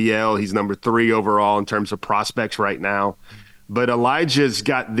across the DL. He's number 3 overall in terms of prospects right now. But Elijah's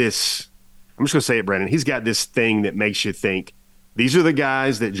got this, I'm just going to say it, Brendan. He's got this thing that makes you think, these are the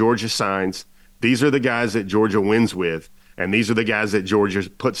guys that Georgia signs. These are the guys that Georgia wins with. And these are the guys that Georgia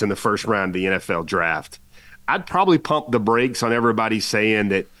puts in the first round of the NFL draft. I'd probably pump the brakes on everybody saying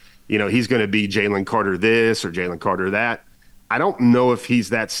that, he's going to be Jalen Carter this or Jalen Carter that. I don't know if he's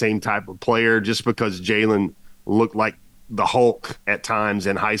that same type of player just because Jalen looked like the Hulk at times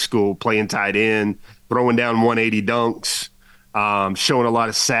in high school, playing tight end, throwing down 180 dunks, showing a lot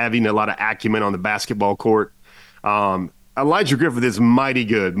of savvy and a lot of acumen on the basketball court. Elijah Griffith is mighty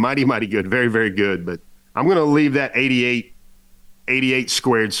good, mighty good, very, very good. But I'm going to leave that 88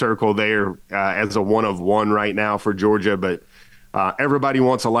 squared circle there as a 1 of 1 right now for Georgia. But everybody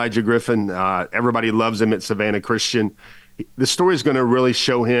wants Elijah Griffin. Everybody loves him at Savannah Christian. The story is going to really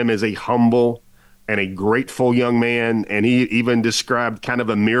show him as a humble and a grateful young man. And he even described kind of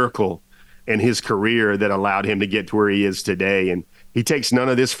a miracle in his career that allowed him to get to where he is today. And he takes none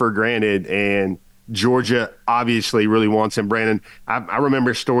of this for granted. And Georgia obviously really wants him. Brandon, I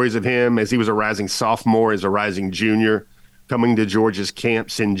remember stories of him as he was a rising sophomore, as a rising junior, coming to Georgia's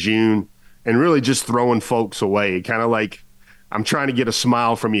camps in June and really just throwing folks away, kind of like, I'm trying to get a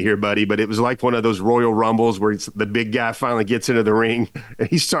smile from you here, buddy, but it was like one of those Royal Rumbles where the big guy finally gets into the ring and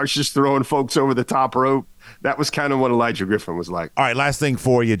he starts just throwing folks over the top rope. That was kind of what Elijah Griffin was like. All right, last thing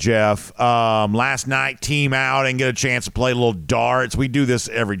for you, Jeff. Last night, team out and get a chance to play a little darts. We do this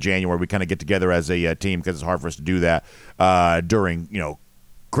every January. We kind of get together as a team because it's hard for us to do that during,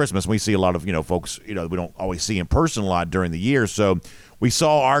 Christmas. We see a lot of, folks, we don't always see in person a lot during the year. So we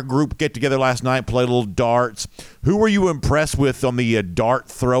saw our group get together last night, play a little darts. Who were you impressed with on the dart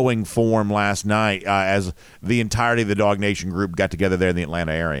throwing form last night as the entirety of the DawgNation group got together there in the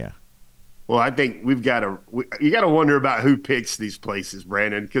Atlanta area? Well, I think you got to wonder about who picks these places,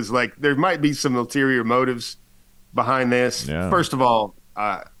 Brandon, because there might be some ulterior motives behind this. Yeah. First of all,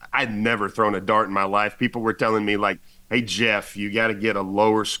 I'd never thrown a dart in my life. People were telling me hey, Jeff, you got to get a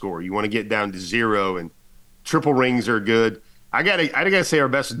lower score. You want to get down to 0, and triple rings are good. I gotta say our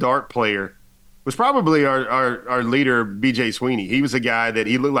best dart player was probably our leader, BJ Sweeney. He was a guy that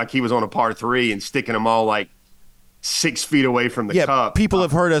he looked like he was on a par 3 and sticking them all 6 feet away from the cup. People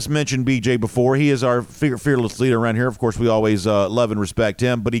have heard us mention BJ before. He is our fearless leader around here. Of course, we always love and respect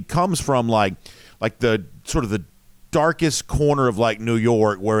him, but he comes from like the sort of the darkest corner of New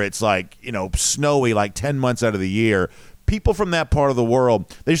York where it's snowy 10 months out of the year. People from that part of the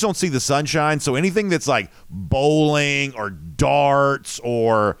world, they just don't see the sunshine. So anything that's bowling or darts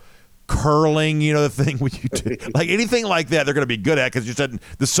or curling, the thing when you do, anything like that, they're going to be good at because you said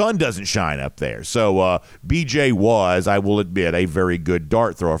the sun doesn't shine up there. So BJ was, I will admit, a very good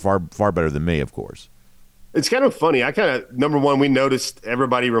dart thrower, far better than me, of course. It's kind of funny. Number one, we noticed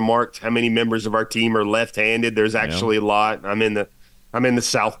everybody remarked how many members of our team are left-handed. There's actually a lot. I'm in the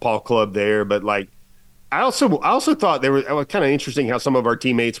Southpaw club there, but I also thought it was kind of interesting how some of our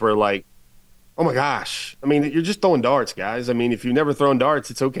teammates were oh my gosh, you're just throwing darts, guys. If you've never thrown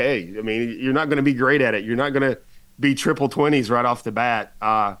darts, it's okay. You're not going to be great at it. You're not going to be triple 20s right off the bat.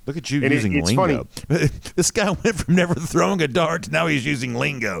 Look at you using lingo. This guy went from never throwing a dart to now he's using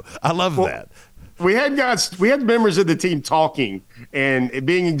lingo. I love that. We had members of the team talking and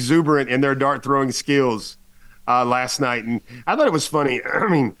being exuberant in their dart throwing skills last night, and I thought it was funny.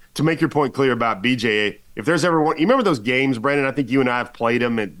 To make your point clear about BJ, if there's ever one, you remember those games, Brandon? I think you and I have played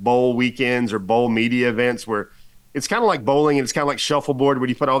them at bowl weekends or bowl media events where it's kind of like bowling and it's kind of like shuffleboard where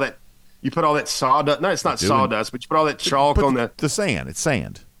you put all that you put all that sawdust. No, it's not sawdust, but you put all that chalk on the sand. It's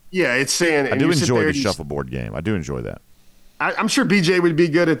sand. Yeah, it's sand. I do enjoy the shuffleboard game. I do enjoy that. I'm sure BJ would be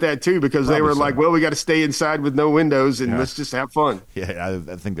good at that too, because they were like, well, we got to stay inside with no windows and let's just have fun. Yeah,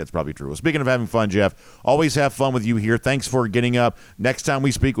 I think that's probably true. Well, speaking of having fun, Jeff, always have fun with you here. Thanks for getting up. Next time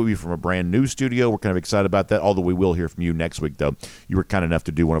we speak, we'll be from a brand new studio. We're kind of excited about that, although we will hear from you next week, though. You were kind enough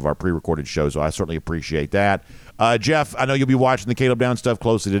to do one of our pre-recorded shows, so I certainly appreciate that. Jeff, I know you'll be watching the Caleb Downs stuff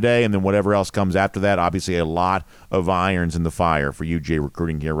closely today, and then whatever else comes after that. Obviously, a lot of irons in the fire for UGA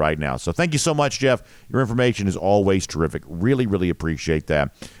recruiting here right now. So thank you so much, Jeff. Your information is always terrific. Really, really appreciate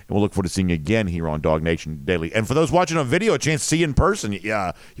that. And we'll look forward to seeing you again here on DawgNation Daily. And for those watching on video, a chance to see you in person.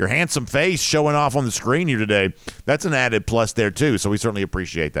 Your handsome face showing off on the screen here today. That's an added plus there, too. So we certainly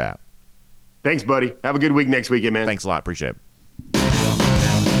appreciate that. Thanks, buddy. Have a good week next weekend, man. Thanks a lot. Appreciate it.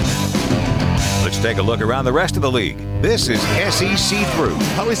 Let's take a look around the rest of the league. This is SEC Through.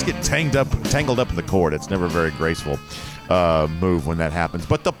 I always get tangled up in the cord. It's never a very graceful move when that happens.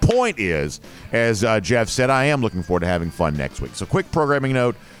 But the point is, as Jeff said, I am looking forward to having fun next week. So quick programming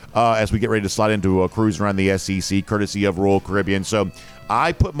note as we get ready to slide into a cruise around the SEC, courtesy of Royal Caribbean. So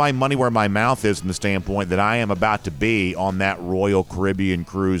I put my money where my mouth is from the standpoint that I am about to be on that Royal Caribbean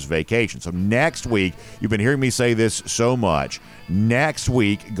cruise vacation. So next week, you've been hearing me say this so much, next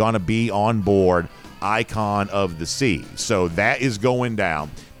week going to be on board Icon of the Seas. So that is going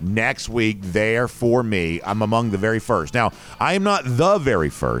down next week there for me. I'm among the very first. Now, I am not the very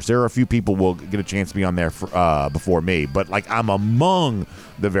first. There are a few people will get a chance to be on there before me, but like I'm among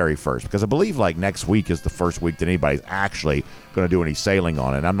the very first because I believe like next week is the first week that anybody's actually going to do any sailing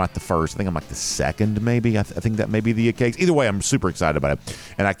on it. I'm not the first. I think I'm like the second maybe. I think that may be the case. Either way, I'm super excited about it,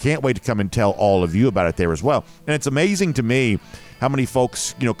 and I can't wait to come and tell all of you about it there as well. And it's amazing to me how many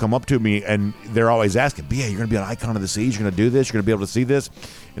folks, come up to me and they're always asking, "BA, you're going to be on Icon of the Seas? You're going to do this? You're going to be able to see this?"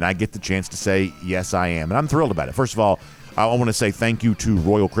 And I get the chance to say, yes, I am. And I'm thrilled about it. First of all, I want to say thank you to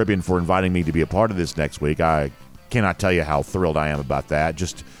Royal Caribbean for inviting me to be a part of this next week. I cannot tell you how thrilled I am about that,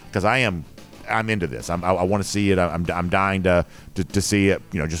 just because I'm into this. I want to see it. I'm dying to see it,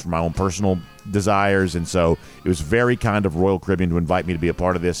 just for my own personal desires. And so it was very kind of Royal Caribbean to invite me to be a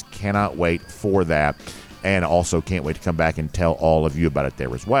part of this. Cannot wait for that. And also can't wait to come back and tell all of you about it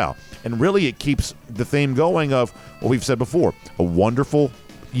there as well. And really it keeps the theme going of what we've said before, a wonderful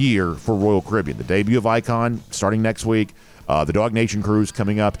year for Royal Caribbean. The debut of Icon starting next week. The DawgNation Cruise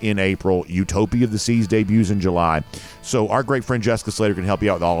coming up in April. Utopia of the Seas debuts in July. So our great friend Jessica Slater can help you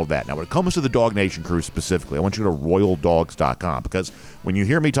out with all of that. Now, when it comes to the DawgNation Cruise specifically, I want you to go to royaldogs.com because when you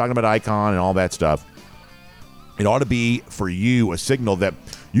hear me talking about Icon and all that stuff, it ought to be for you a signal that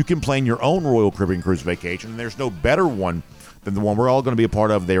you can plan your own Royal Caribbean Cruise vacation, and there's no better one than the one we're all going to be a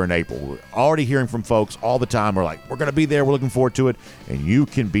part of there in April. We're already hearing from folks all the time. We're like, we're going to be there. We're looking forward to it, and you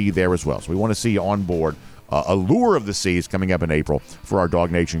can be there as well. So we want to see you on board. Allure of the Seas coming up in April for our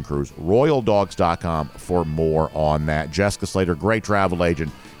DawgNation Cruise. RoyalDogs.com for more on that. Jessica Slater, great travel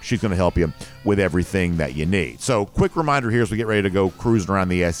agent. She's going to help you with everything that you need. So quick reminder here as we get ready to go cruising around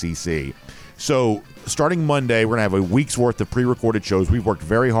the SEC. So starting Monday, we're going to have a week's worth of pre-recorded shows. We've worked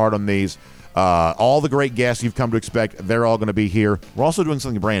very hard on these. All the great guests you've come to expect, they're all going to be here. We're also doing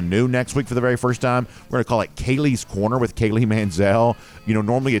something brand new next week for the very first time. We're going to call it Kaylee's Corner with Kaylee Manziel.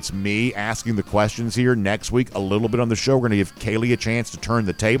 Normally it's me asking the questions here. Next week, a little bit on the show, we're going to give Kaylee a chance to turn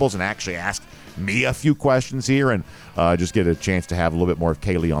the tables and actually ask me a few questions here and just get a chance to have a little bit more of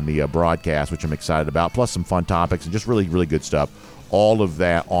Kaylee on the broadcast, which I'm excited about, plus some fun topics and just really, really good stuff. All of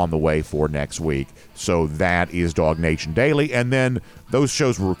that on the way for next week. So that is DawgNation Daily. And then those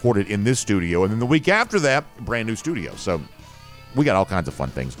shows were recorded in this studio. And then the week after that, brand new studio. So we got all kinds of fun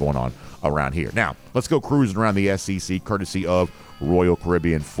things going on around here. Now, let's go cruising around the SEC, courtesy of Royal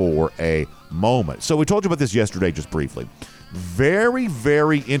Caribbean for a moment. So we told you about this yesterday just briefly. Very,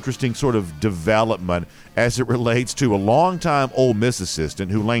 very interesting sort of development as it relates to a longtime Ole Miss assistant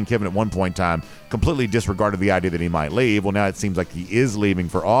who Lane Kiffin at one point in time completely disregarded the idea that he might leave. Well, now it seems like he is leaving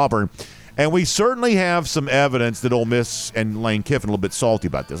for Auburn. And we certainly have some evidence that Ole Miss and Lane Kiffin are a little bit salty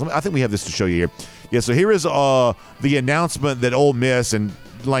about this. I think we have this to show you here. Yeah, so here is the announcement that Ole Miss and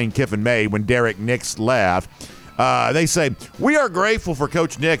Lane Kiffin made when Derek Nix left. They say, "We are grateful for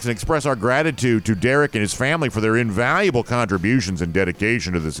Coach Nix and express our gratitude to Derek and his family for their invaluable contributions and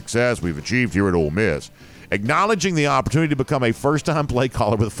dedication to the success we've achieved here at Ole Miss. Acknowledging the opportunity to become a first-time play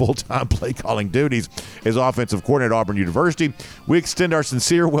caller with full-time play calling duties as offensive coordinator at Auburn University, we extend our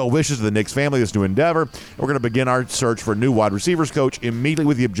sincere well wishes to the Nix family this new endeavor. We're going to begin our search for a new wide receivers coach immediately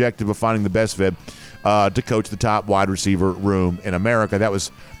with the objective of finding the best fit to coach the top wide receiver room in America." That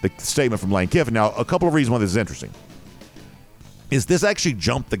was the statement from Lane Kiffin. Now, a couple of reasons why this is interesting. is this actually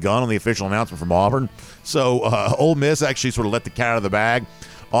jumped the gun on the official announcement from Auburn. So Ole Miss actually sort of let the cat out of the bag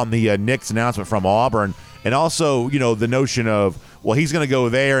on the Nick's announcement from Auburn. And also, the notion of, well, he's going to go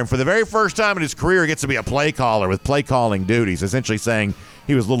there, and for the very first time in his career, he gets to be a play caller with play calling duties, essentially saying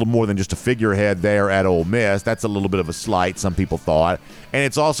he was a little more than just a figurehead there at Ole Miss. That's a little bit of a slight, some people thought. And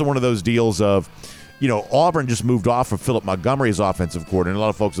it's also one of those deals of, Auburn just moved off of Philip Montgomery as offensive coordinator. A lot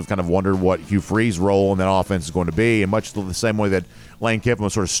of folks have kind of wondered what Hugh Freeze's role in that offense is going to be, and much the same way that Lane Kiffin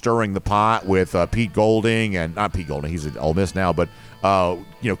was sort of stirring the pot with Pete Golding, and not Pete Golding, he's at Ole Miss now, but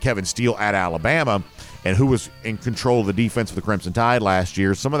Kevin Steele at Alabama, and who was in control of the defense for the Crimson Tide last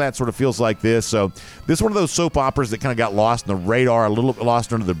year. Some of that sort of feels like this. So this is one of those soap operas that kind of got lost in the radar, a little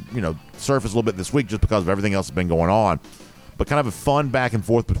lost under the surface a little bit this week just because of everything else that's been going on. But kind of a fun back and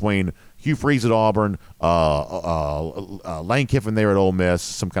forth between Hugh Freeze at Auburn, Lane Kiffin there at Ole Miss,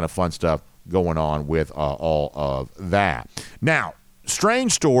 some kind of fun stuff going on with all of that. Now,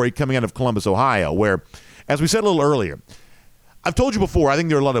 strange story coming out of Columbus, Ohio, where, as we said a little earlier, I've told you before, I think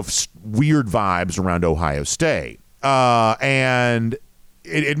there are a lot of weird vibes around Ohio State. And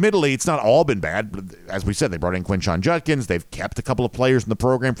admittedly, it's not all been bad. But as we said, they brought in Quinshon Judkins. They've kept a couple of players in the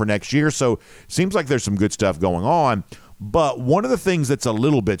program for next year. So it seems like there's some good stuff going on. But one of the things that's a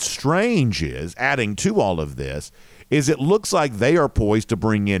little bit strange is, adding to all of this, is it looks like they are poised to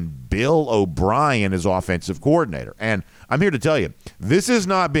bring in Bill O'Brien as offensive coordinator. And I'm here to tell you, this is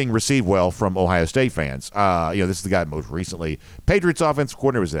not being received well from Ohio State fans. This is the guy most recently. Patriots offensive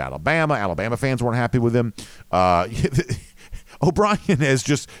coordinator was at Alabama. Alabama fans weren't happy with him. O'Brien has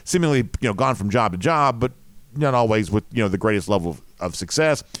just seemingly gone from job to job, but not always with the greatest level of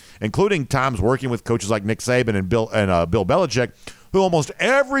success, including times working with coaches like Nick Saban and Bill Belichick, who almost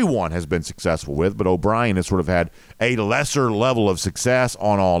everyone has been successful with, but O'Brien has sort of had a lesser level of success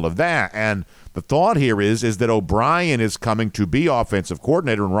on all of that. And the thought here is that O'Brien is coming to be offensive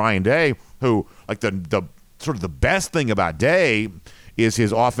coordinator, and Ryan Day, who, like, the sort of the best thing about Day is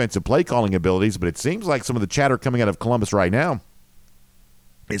his offensive play calling abilities, but it seems like some of the chatter coming out of Columbus right now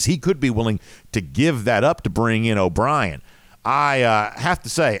is he could be willing to give that up to bring in O'Brien. I have to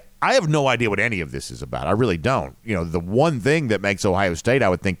say, I have no idea what any of this is about. I really don't. The one thing that makes Ohio State, I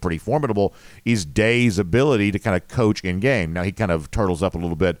would think, pretty formidable is Day's ability to kind of coach in game. Now, he kind of turtles up a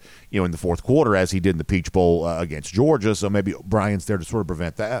little bit, in the fourth quarter, as he did in the Peach Bowl against Georgia. So maybe O'Brien's there to sort of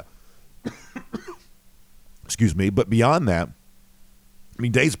prevent that. Excuse me. But beyond that,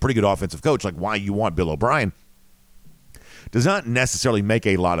 Day's a pretty good offensive coach. Like, why you want Bill O'Brien does not necessarily make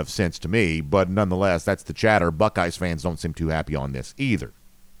a lot of sense to me, but nonetheless, that's the chatter. Buckeyes fans don't seem too happy on this either.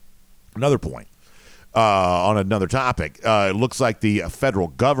 Another point, on another topic, it looks like the federal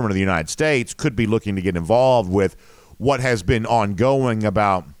government of the United States could be looking to get involved with what has been ongoing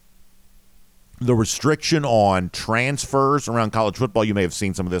about the restriction on transfers around college football. You may have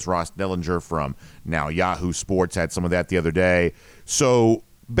seen some of this. Ross Dellinger from now Yahoo Sports had some of that the other day. So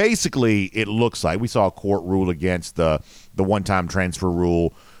basically, it looks like we saw a court rule against the one-time transfer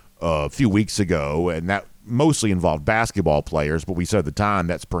rule a few weeks ago, and that mostly involved basketball players, but we said at the time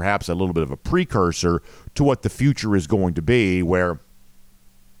that's perhaps a little bit of a precursor to what the future is going to be, where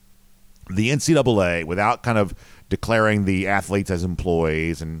the NCAA, without kind of declaring the athletes as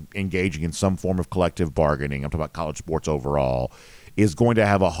employees and engaging in some form of collective bargaining, I'm talking about college sports overall, is going to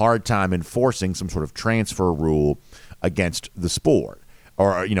have a hard time enforcing some sort of transfer rule against the sport,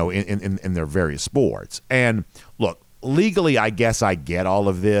 or in their various sports. And look, legally, I guess I get all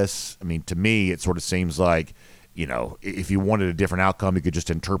of this. To me, it sort of seems like, if you wanted a different outcome, you could just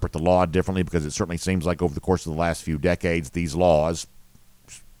interpret the law differently, because it certainly seems like over the course of the last few decades, these laws,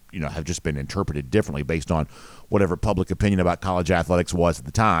 have just been interpreted differently based on whatever public opinion about college athletics was at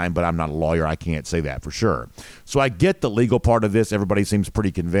the time. But I'm not a lawyer. I can't say that for sure. So I get the legal part of this. Everybody seems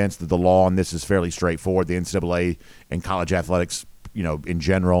pretty convinced that the law on this is fairly straightforward. The NCAA and college athletics, in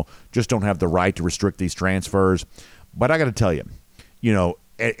general, just don't have the right to restrict these transfers. But I got to tell you,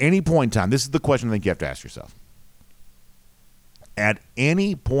 at any point in time, this is the question I think you have to ask yourself. At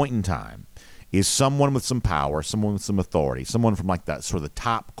any point in time, is someone with some power, someone with some authority, someone from like that sort of the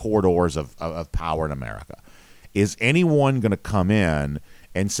top corridors of power in America, is anyone going to come in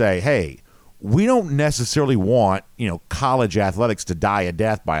and say, hey, we don't necessarily want, college athletics to die a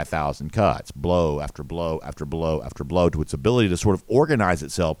death by 1,000 cuts, blow after blow after blow after blow, to its ability to sort of organize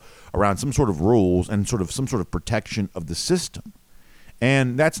itself around some sort of rules and sort of some sort of protection of the system.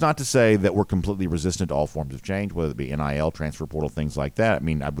 And that's not to say that we're completely resistant to all forms of change, whether it be NIL, transfer portal, things like that.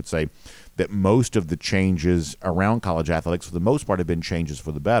 I would say that most of the changes around college athletics, for the most part, have been changes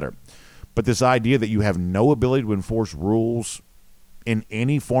for the better. But this idea that you have no ability to enforce rules in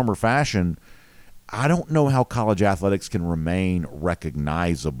any form or fashion, I don't know how college athletics can remain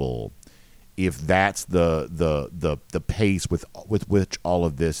recognizable if that's the pace with which all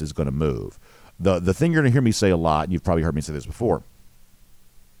of this is going to move. The thing you're going to hear me say a lot, and you've probably heard me say this before,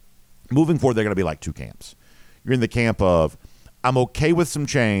 moving forward, they're going to be like two camps. You're in the camp of, I'm okay with some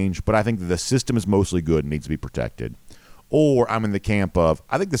change, but I think that the system is mostly good and needs to be protected. Or I'm in the camp of,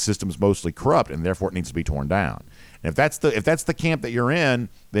 I think the system is mostly corrupt and therefore it needs to be torn down. And if that's the camp that you're in,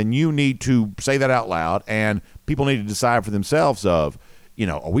 then you need to say that out loud, and people need to decide for themselves of,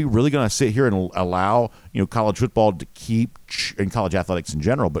 are we really going to sit here and allow, college football to keep, and college athletics in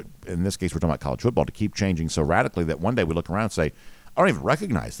general, but in this case we're talking about college football, to keep changing so radically that one day we look around and say, I don't even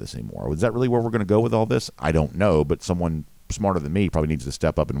recognize this anymore. Is that really where we're going to go with all this? I don't know, but someone smarter than me probably needs to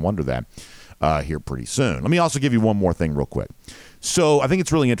step up and wonder that here pretty soon. Let me also give you one more thing real quick. So I think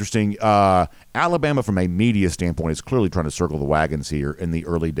it's really interesting. Alabama, from a media standpoint, is clearly trying to circle the wagons here in the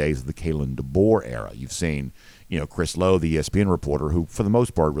early days of the Kalen DeBoer era. You've seen, Chris Lowe, the ESPN reporter, who for the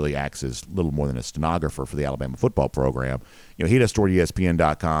most part really acts as little more than a stenographer for the Alabama football program. He had a story at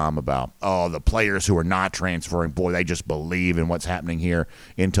ESPN.com about, the players who are not transferring, boy, they just believe in what's happening here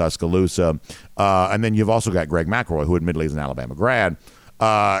in Tuscaloosa. And then you've also got Greg McElroy, who admittedly is an Alabama grad.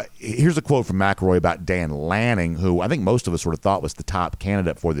 Here's a quote from McElroy about Dan Lanning, who I think most of us sort of thought was the top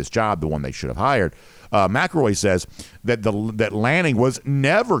candidate for this job, the one they should have hired. McElroy says that that Lanning was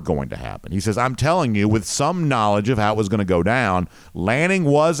never going to happen. He says, I'm telling you, with some knowledge of how it was going to go down, Lanning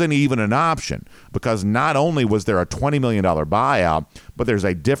wasn't even an option, because not only was there a $20 million buyout, but there's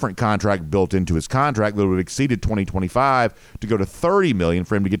a different contract built into his contract that would have exceeded 2025 to go to $30 million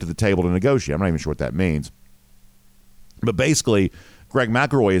for him to get to the table to negotiate. I'm not even sure what that means. But basically, Greg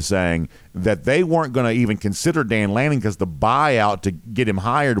McElroy is saying that they weren't going to even consider Dan Lanning because the buyout to get him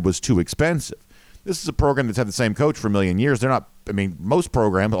hired was too expensive. This is a program that's had the same coach for a million years. They're not, most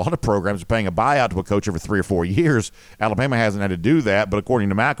programs, a lot of programs are paying a buyout to a coach every 3 or 4 years. Alabama hasn't had to do that, but according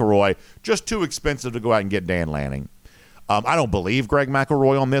to McElroy, just too expensive to go out and get Dan Lanning. I don't believe Greg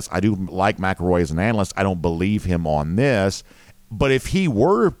McElroy on this. I do like McElroy as an analyst. I don't believe him on this. But if he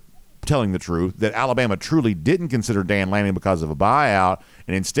were telling the truth, that Alabama truly didn't consider Dan Lanning because of a buyout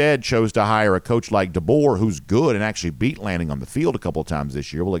and instead chose to hire a coach like DeBoer, who's good and actually beat Lanning on the field a couple of times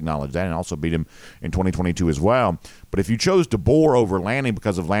this year. We'll acknowledge that, and also beat him in 2022 as well. But if you chose DeBoer over Lanning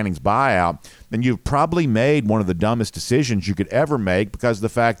because of Lanning's buyout, then you've probably made one of the dumbest decisions you could ever make, because of the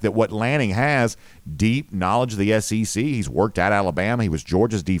fact that what Lanning has, deep knowledge of the SEC. He's worked at Alabama. He was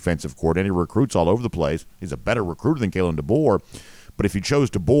Georgia's defensive coordinator. He recruits all over the place. He's a better recruiter than Kalen DeBoer. But if you chose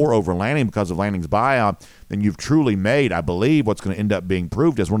DeBoer over Lanning because of Lanning's buyout, then you've truly made, I believe, what's going to end up being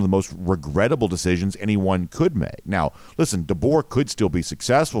proved as one of the most regrettable decisions anyone could make. Now, listen, DeBoer could still be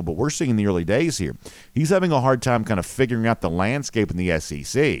successful, but we're seeing in the early days here, he's having a hard time kind of figuring out the landscape in the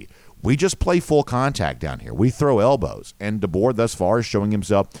SEC. We just play full contact down here. We throw elbows, and DeBoer thus far is showing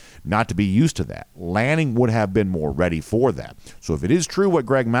himself not to be used to that. Lanning would have been more ready for that. So if it is true what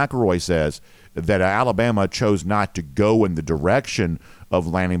Greg McElroy says, that Alabama chose not to go in the direction of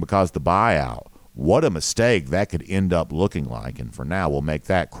Lanning because of the buyout, what a mistake that could end up looking like. And for now, we'll make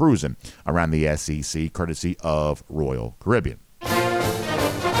that cruising around the SEC, courtesy of Royal Caribbean.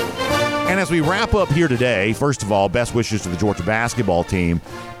 And as we wrap up here today, first of all, best wishes to the Georgia basketball team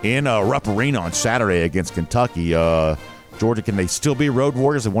in Rupp Arena on Saturday against Kentucky. Georgia, can they still be road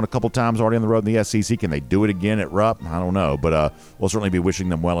warriors? They've won a couple times already on the road in the SEC. Can they do it again at Rupp? I don't know, but we'll certainly be wishing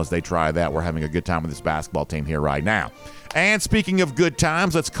them well as they try that. We're having a good time with this basketball team here right now. And speaking of good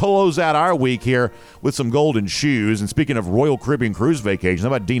times, let's close out our week here with some golden shoes. And speaking of Royal Caribbean cruise vacations, how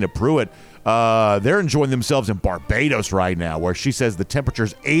about Dina Pruitt? They're enjoying themselves in Barbados right now, where she says the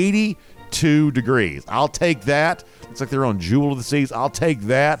temperature's 82 degrees. I'll take that. Looks like they're on Jewel of the Seas. I'll take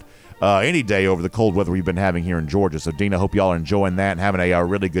that. Any day over the cold weather we've been having here in Georgia. So, Dina, hope y'all are enjoying that and having a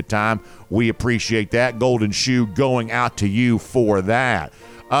really good time. We appreciate that. Golden shoe going out to you for that.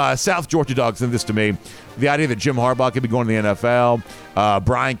 South Georgia Dogs sent this to me. The idea that Jim Harbaugh could be going to the NFL.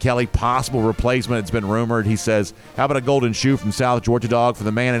 Brian Kelly, possible replacement. It's been rumored. He says, how about a golden shoe from South Georgia Dog for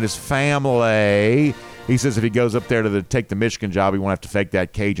the man and his family? He says if he goes up there to take the Michigan job, he won't have to fake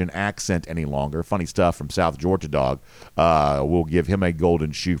that Cajun accent any longer. Funny stuff from South Georgia Dog. We'll give him a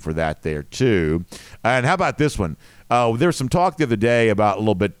golden shoe for that there, too. And how about this one? There was some talk the other day about a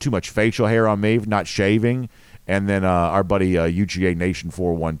little bit too much facial hair on me, not shaving. And then our buddy UGA Nation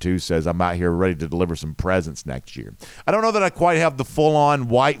 412 says, I'm out here ready to deliver some presents next year. I don't know that I quite have the full-on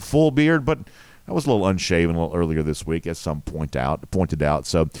white full beard, but I was a little unshaven a little earlier this week, as some pointed out.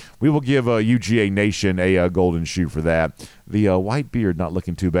 So we will give UGA Nation a golden shoe for that. The white beard not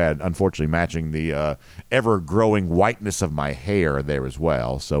looking too bad, unfortunately matching the ever-growing whiteness of my hair there as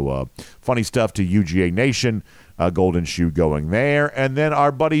well. So funny stuff to UGA Nation. Golden shoe going there. And then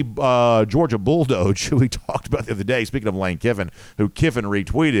our buddy Georgia Bulldogs, who we talked about the other day, speaking of Lane Kiffin, who Kiffin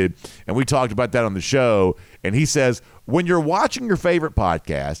retweeted, and we talked about that on the show, and he says, when you're watching your favorite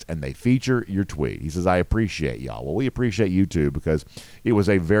podcast and they feature your tweet, he says, I appreciate y'all. Well, we appreciate you too, because it was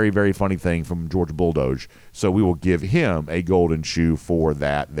a very, very funny thing from Georgia Bulldogs, so we will give him a golden shoe for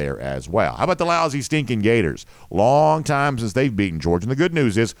that there as well. How about the lousy, stinking Gators? Long time since they've beaten Georgia, and the good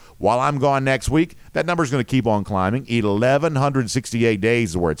news is, while I'm gone next week, that number's going to keep on climbing. 1,168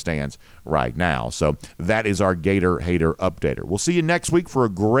 days is where it stands right now. So that is our Gator Hater Updater. We'll see you next week for a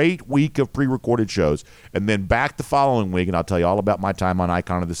great week of pre-recorded shows, and then back the following week, and I'll tell you all about my time on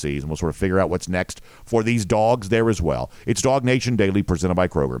Icon of the Seas, and we'll sort of figure out what's next for these dogs there as well. It's DawgNation Daily, presented by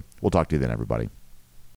Kroger. We'll talk to you then, everybody.